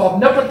you have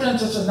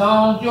omnipotence as a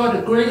noun, you're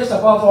the greatest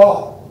above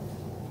all.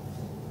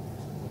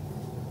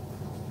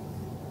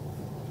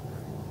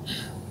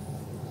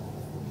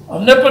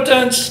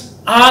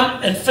 Omnipotence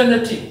and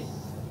infinity.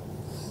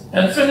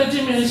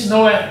 Infinity means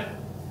no end.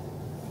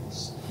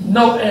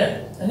 No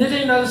end.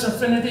 Anything that is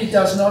infinity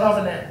does not have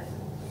an end.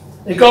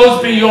 It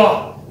goes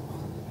beyond.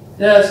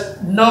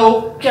 There's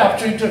no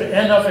capturing to the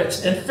end of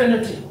its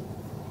infinity.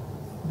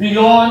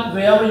 Beyond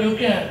wherever you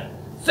can.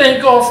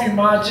 Think of,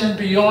 imagine,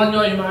 beyond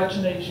your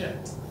imagination.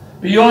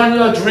 Beyond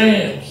your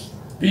dreams.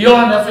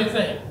 Beyond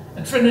everything.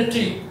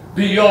 infinity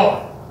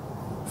beyond,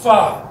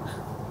 far.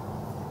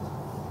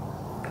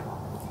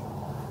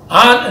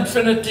 And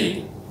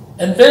infinity,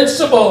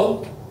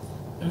 invincible.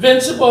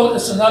 Invincible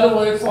is another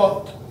word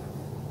for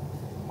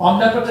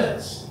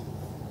omnipotence.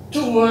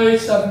 Two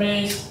words that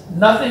means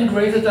nothing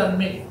greater than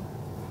me.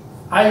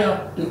 I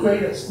am the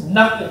greatest,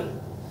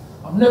 nothing.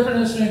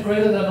 Omnipotence means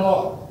greater than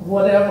all,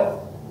 whatever.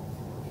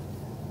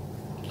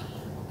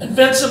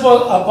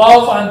 Invincible,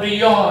 above and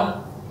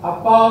beyond,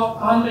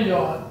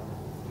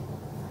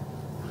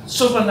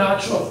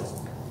 supernatural.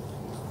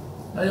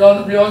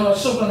 Now, we all know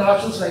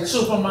supernatural is like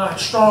Superman,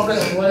 stronger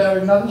than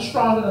whatever, nothing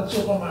stronger than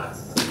Superman.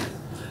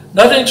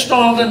 Nothing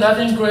stronger,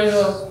 nothing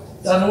greater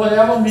than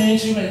whatever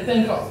means you may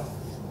think of.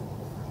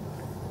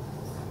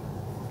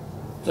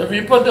 So if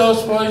you put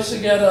those words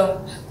together,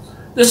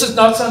 this is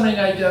not something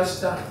I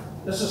just done.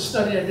 This is a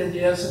study I did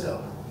years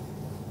ago.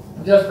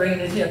 I'm just bringing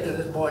it here to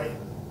this body.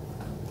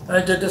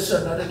 I did this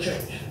to another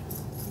church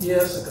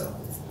years ago.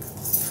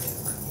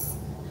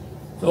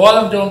 So all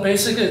I'm doing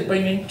basically is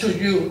bringing to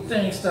you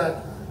things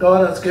that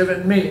God has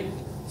given me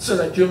so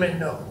that you may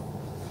know.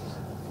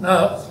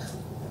 Now,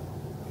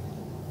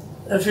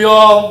 if you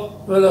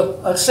all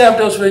will accept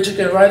those words, you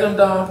can write them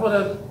down, put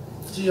it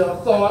to your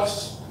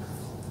thoughts.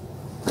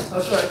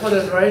 That's why I put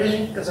it in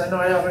writing, because I know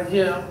I have it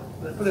here,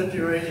 but I put it to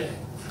your writing.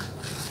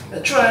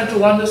 And trying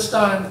to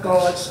understand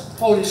God's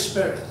Holy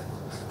Spirit.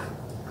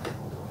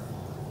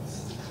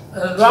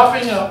 And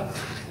wrapping up,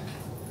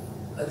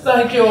 I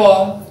thank you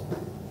all.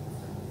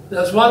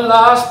 There's one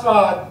last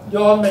part you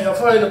all may have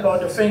heard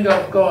about the finger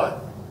of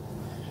God.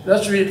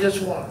 Let's read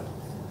this one.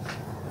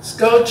 Let's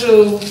go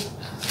to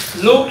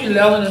Luke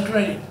 11 and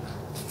 20.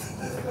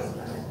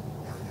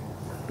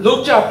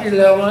 Luke chapter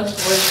 11,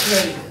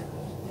 verse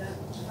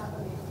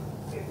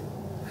 20.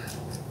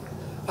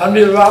 And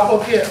we'll wrap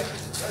up here.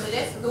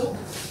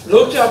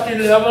 Luke chapter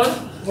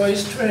 11,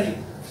 verse 20.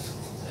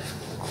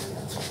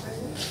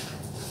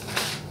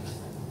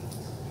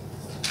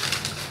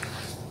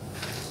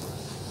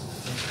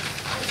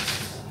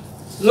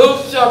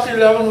 Luke chapter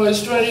 11,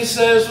 verse 20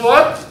 says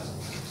what?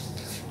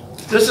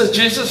 This is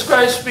Jesus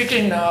Christ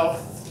speaking now.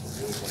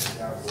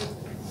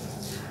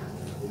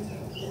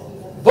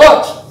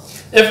 But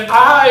if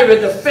I,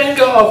 with the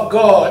finger of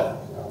God,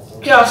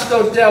 cast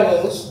out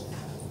devils,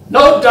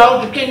 no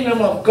doubt the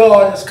kingdom of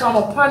God has come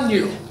upon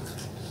you.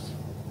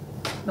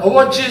 Now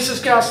what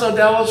Jesus cast out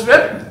devils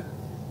with?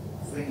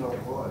 Finger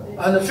of God.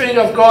 And the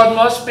finger of God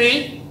must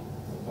be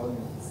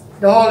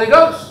the Holy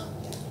Ghost.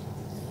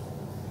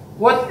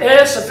 What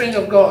is the finger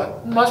of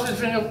God? It must be the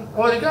finger of the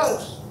Holy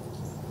Ghost.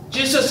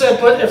 Jesus said,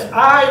 but if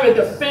I, with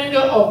the finger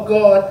of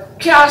God,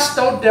 cast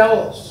out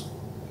devils.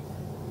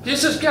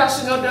 Jesus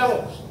casting out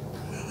devils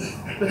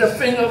with the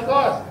finger of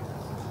God.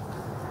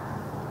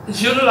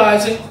 He's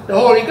utilizing the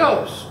Holy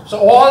Ghost. So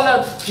all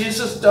that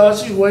Jesus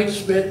does, he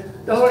works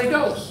with the Holy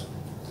Ghost.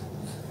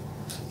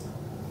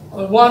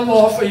 And one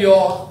more for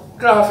your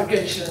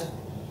clarification.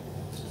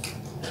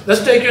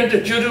 Let's take you into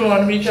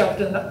Deuteronomy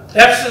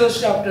Exodus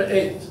chapter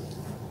 8.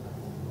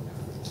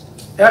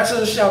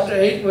 Exodus chapter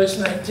 8, verse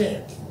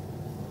 19.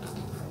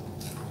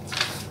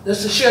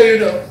 Just to show you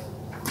the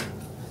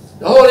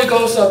Holy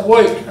Ghost at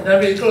work, and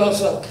then we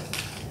close up.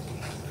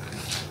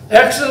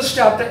 Exodus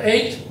chapter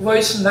 8,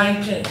 verse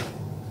 19.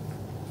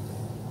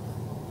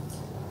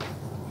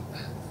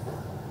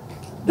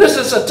 This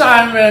is a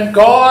time when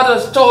God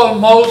has told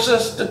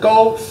Moses to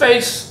go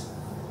face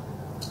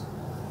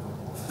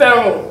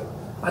Pharaoh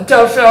and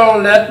tell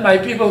Pharaoh, let my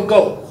people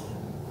go.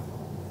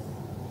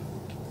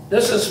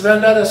 This is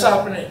when that is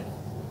happening.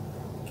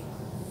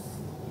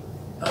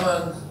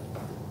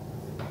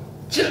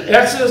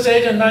 Exodus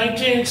 8 and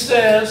 19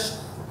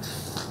 says,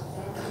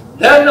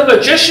 then the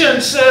magician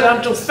said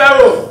unto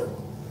Pharaoh,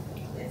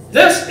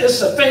 this is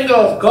the finger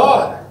of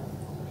God.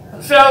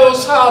 And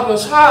Pharaoh's heart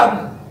was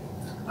hardened,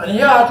 and he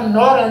hearkened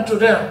not unto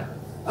them,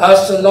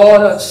 as the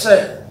Lord had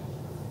said.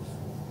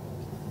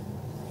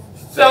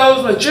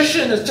 Pharaoh's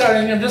magician is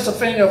telling him this is the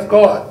finger of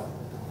God.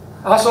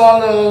 That's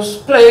all those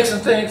plagues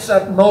and things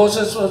that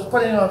Moses was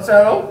putting on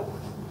Pharaoh,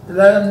 to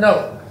let him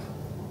know.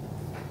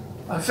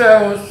 And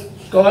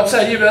God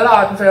said he will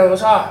harden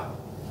Pharaoh's heart.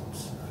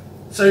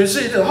 So you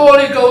see, the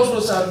Holy Ghost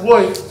was at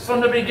work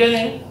from the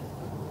beginning,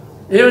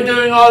 even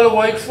doing all the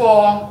work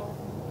for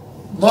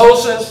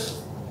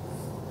Moses.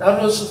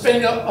 That was the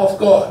finger of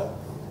God.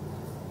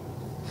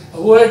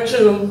 A word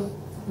to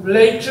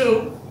relate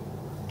to,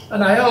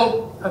 and I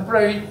hope and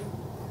pray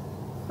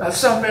that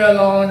somewhere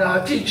along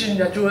our teaching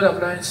that you would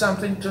have learned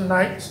something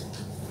tonight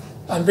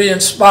and be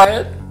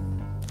inspired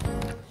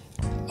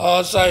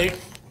as I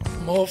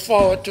move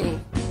forward to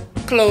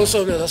close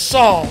with a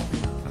song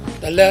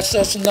that lets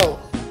us know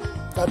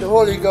that the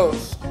Holy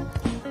Ghost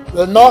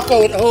will knock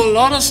out a whole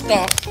lot of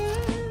stuff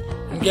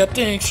and get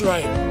things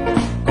right.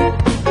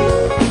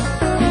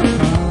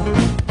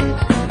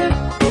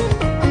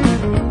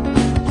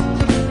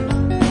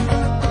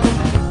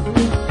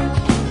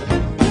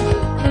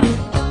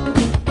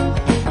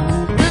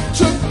 It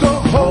took the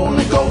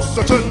Holy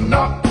Ghost to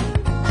knock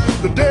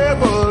the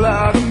devil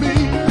out of me.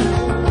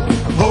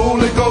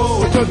 Holy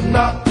Ghost to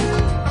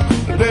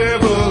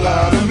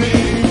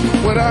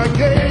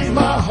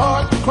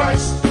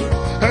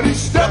and he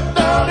stepped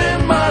down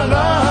in my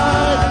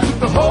life.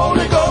 The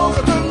Holy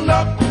Ghost to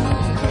knock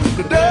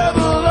the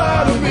devil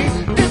out of me.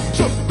 It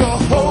took the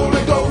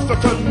Holy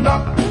Ghost to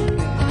knock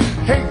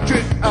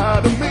hatred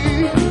out of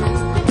me.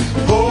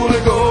 Holy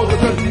Ghost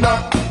to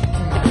knock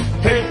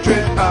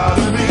hatred out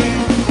of me.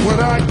 When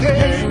I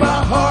gave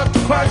my heart to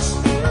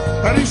Christ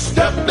and he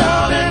stepped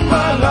down in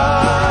my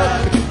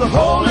life, it took the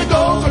Holy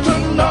Ghost to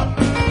knock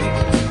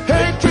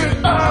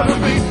hatred out of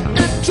me.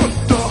 It took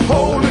the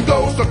Holy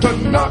Ghost to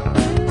knock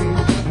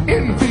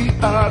envy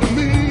out of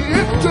me.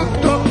 It took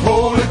the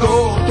Holy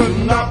Ghost to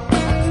knock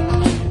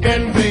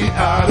envy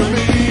out of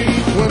me.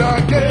 When I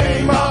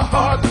gave my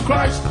heart to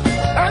Christ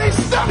and he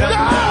stepped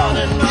down,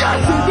 yes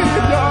he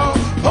did, y'all.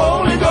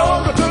 Holy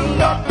Ghost to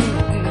knock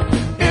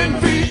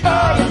envy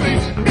out of me.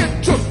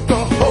 It took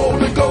the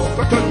Holy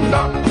Ghost to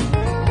knock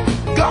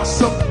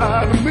gossip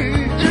out of me.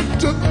 It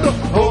took the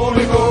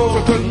Holy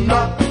Ghost to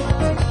knock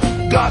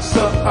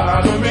gossip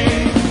out of me.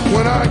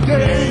 When I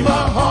gave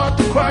my heart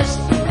to Christ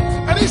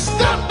and he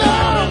stepped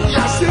down,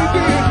 yes he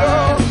did,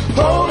 y'all.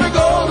 Holy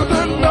Ghost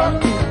to knock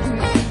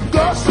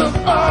gossip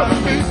out of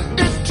me.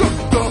 It took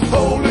the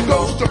Holy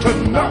Ghost to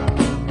knock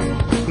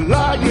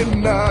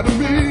lying out of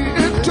me.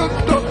 It took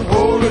the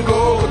Holy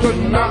Ghost to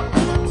knock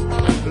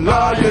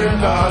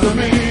lying out of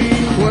me.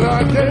 When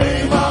I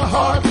gave my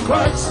heart to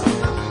Christ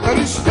and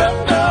he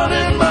stepped down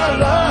in my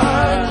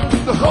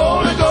life, the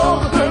Holy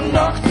Ghost to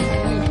knock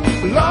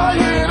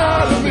lying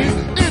out of me.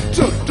 It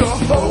took the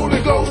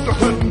Holy Ghost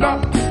to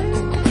knock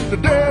the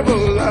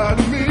devil out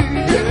of me.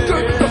 It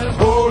took the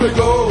Holy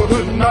Ghost to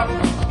knock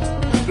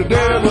the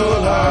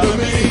devil out of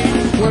me.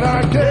 When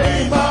I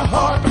gave my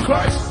heart to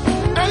Christ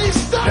and he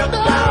stepped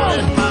down,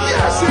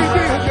 yes he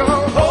did,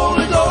 y'all.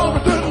 Holy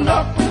Ghost to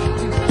knock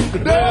the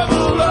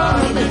devil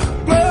out of me.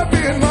 Blood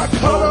being my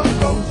color,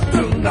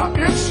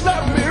 it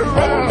slapped me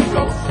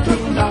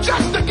around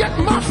just to get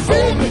my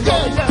feet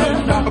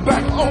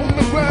back on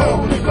the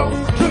ground.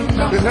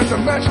 It had to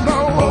match my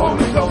own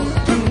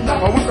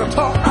with the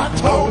talk I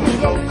told.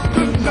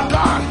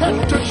 God had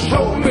to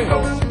show me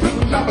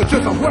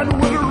just what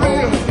was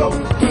real.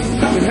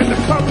 It had to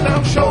come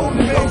down, show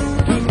me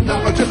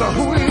just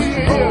who he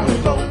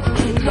is.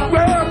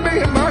 Grab me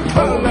in my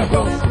collar,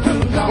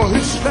 he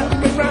slapped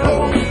me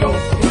around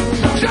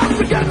just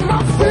to get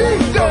my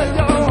feet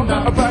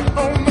back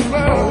on the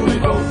ground.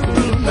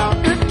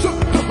 It took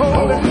the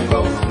Holy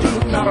Ghost,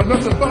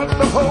 nothing but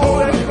the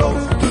Holy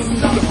Ghost,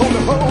 the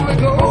Holy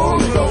Ghost,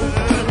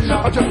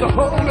 just the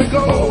Holy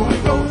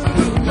Ghost,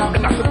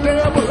 and knock the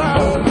devil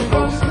out,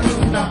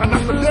 and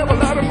knock the devil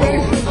out of me.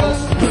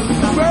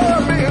 Grab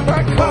me in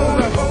my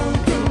collar,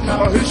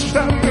 he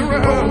slapped me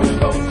around.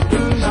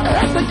 I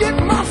had to get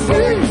my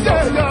feet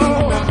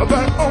y'all,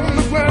 back on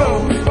the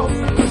ground.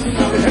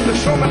 They had to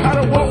show me how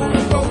to walk,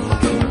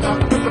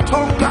 the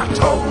talk I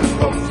told.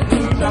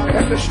 They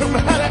had to show me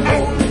how to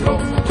act,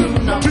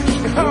 teach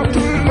me how to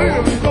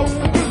live.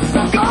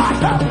 God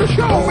had to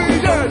show me,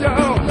 y'all,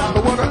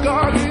 what a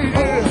God he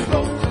is.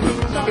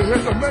 They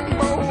had to make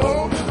my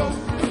walk,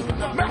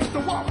 match the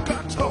walk I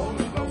told.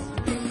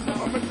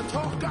 I make the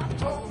talk I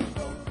told,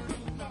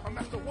 I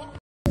match the walk.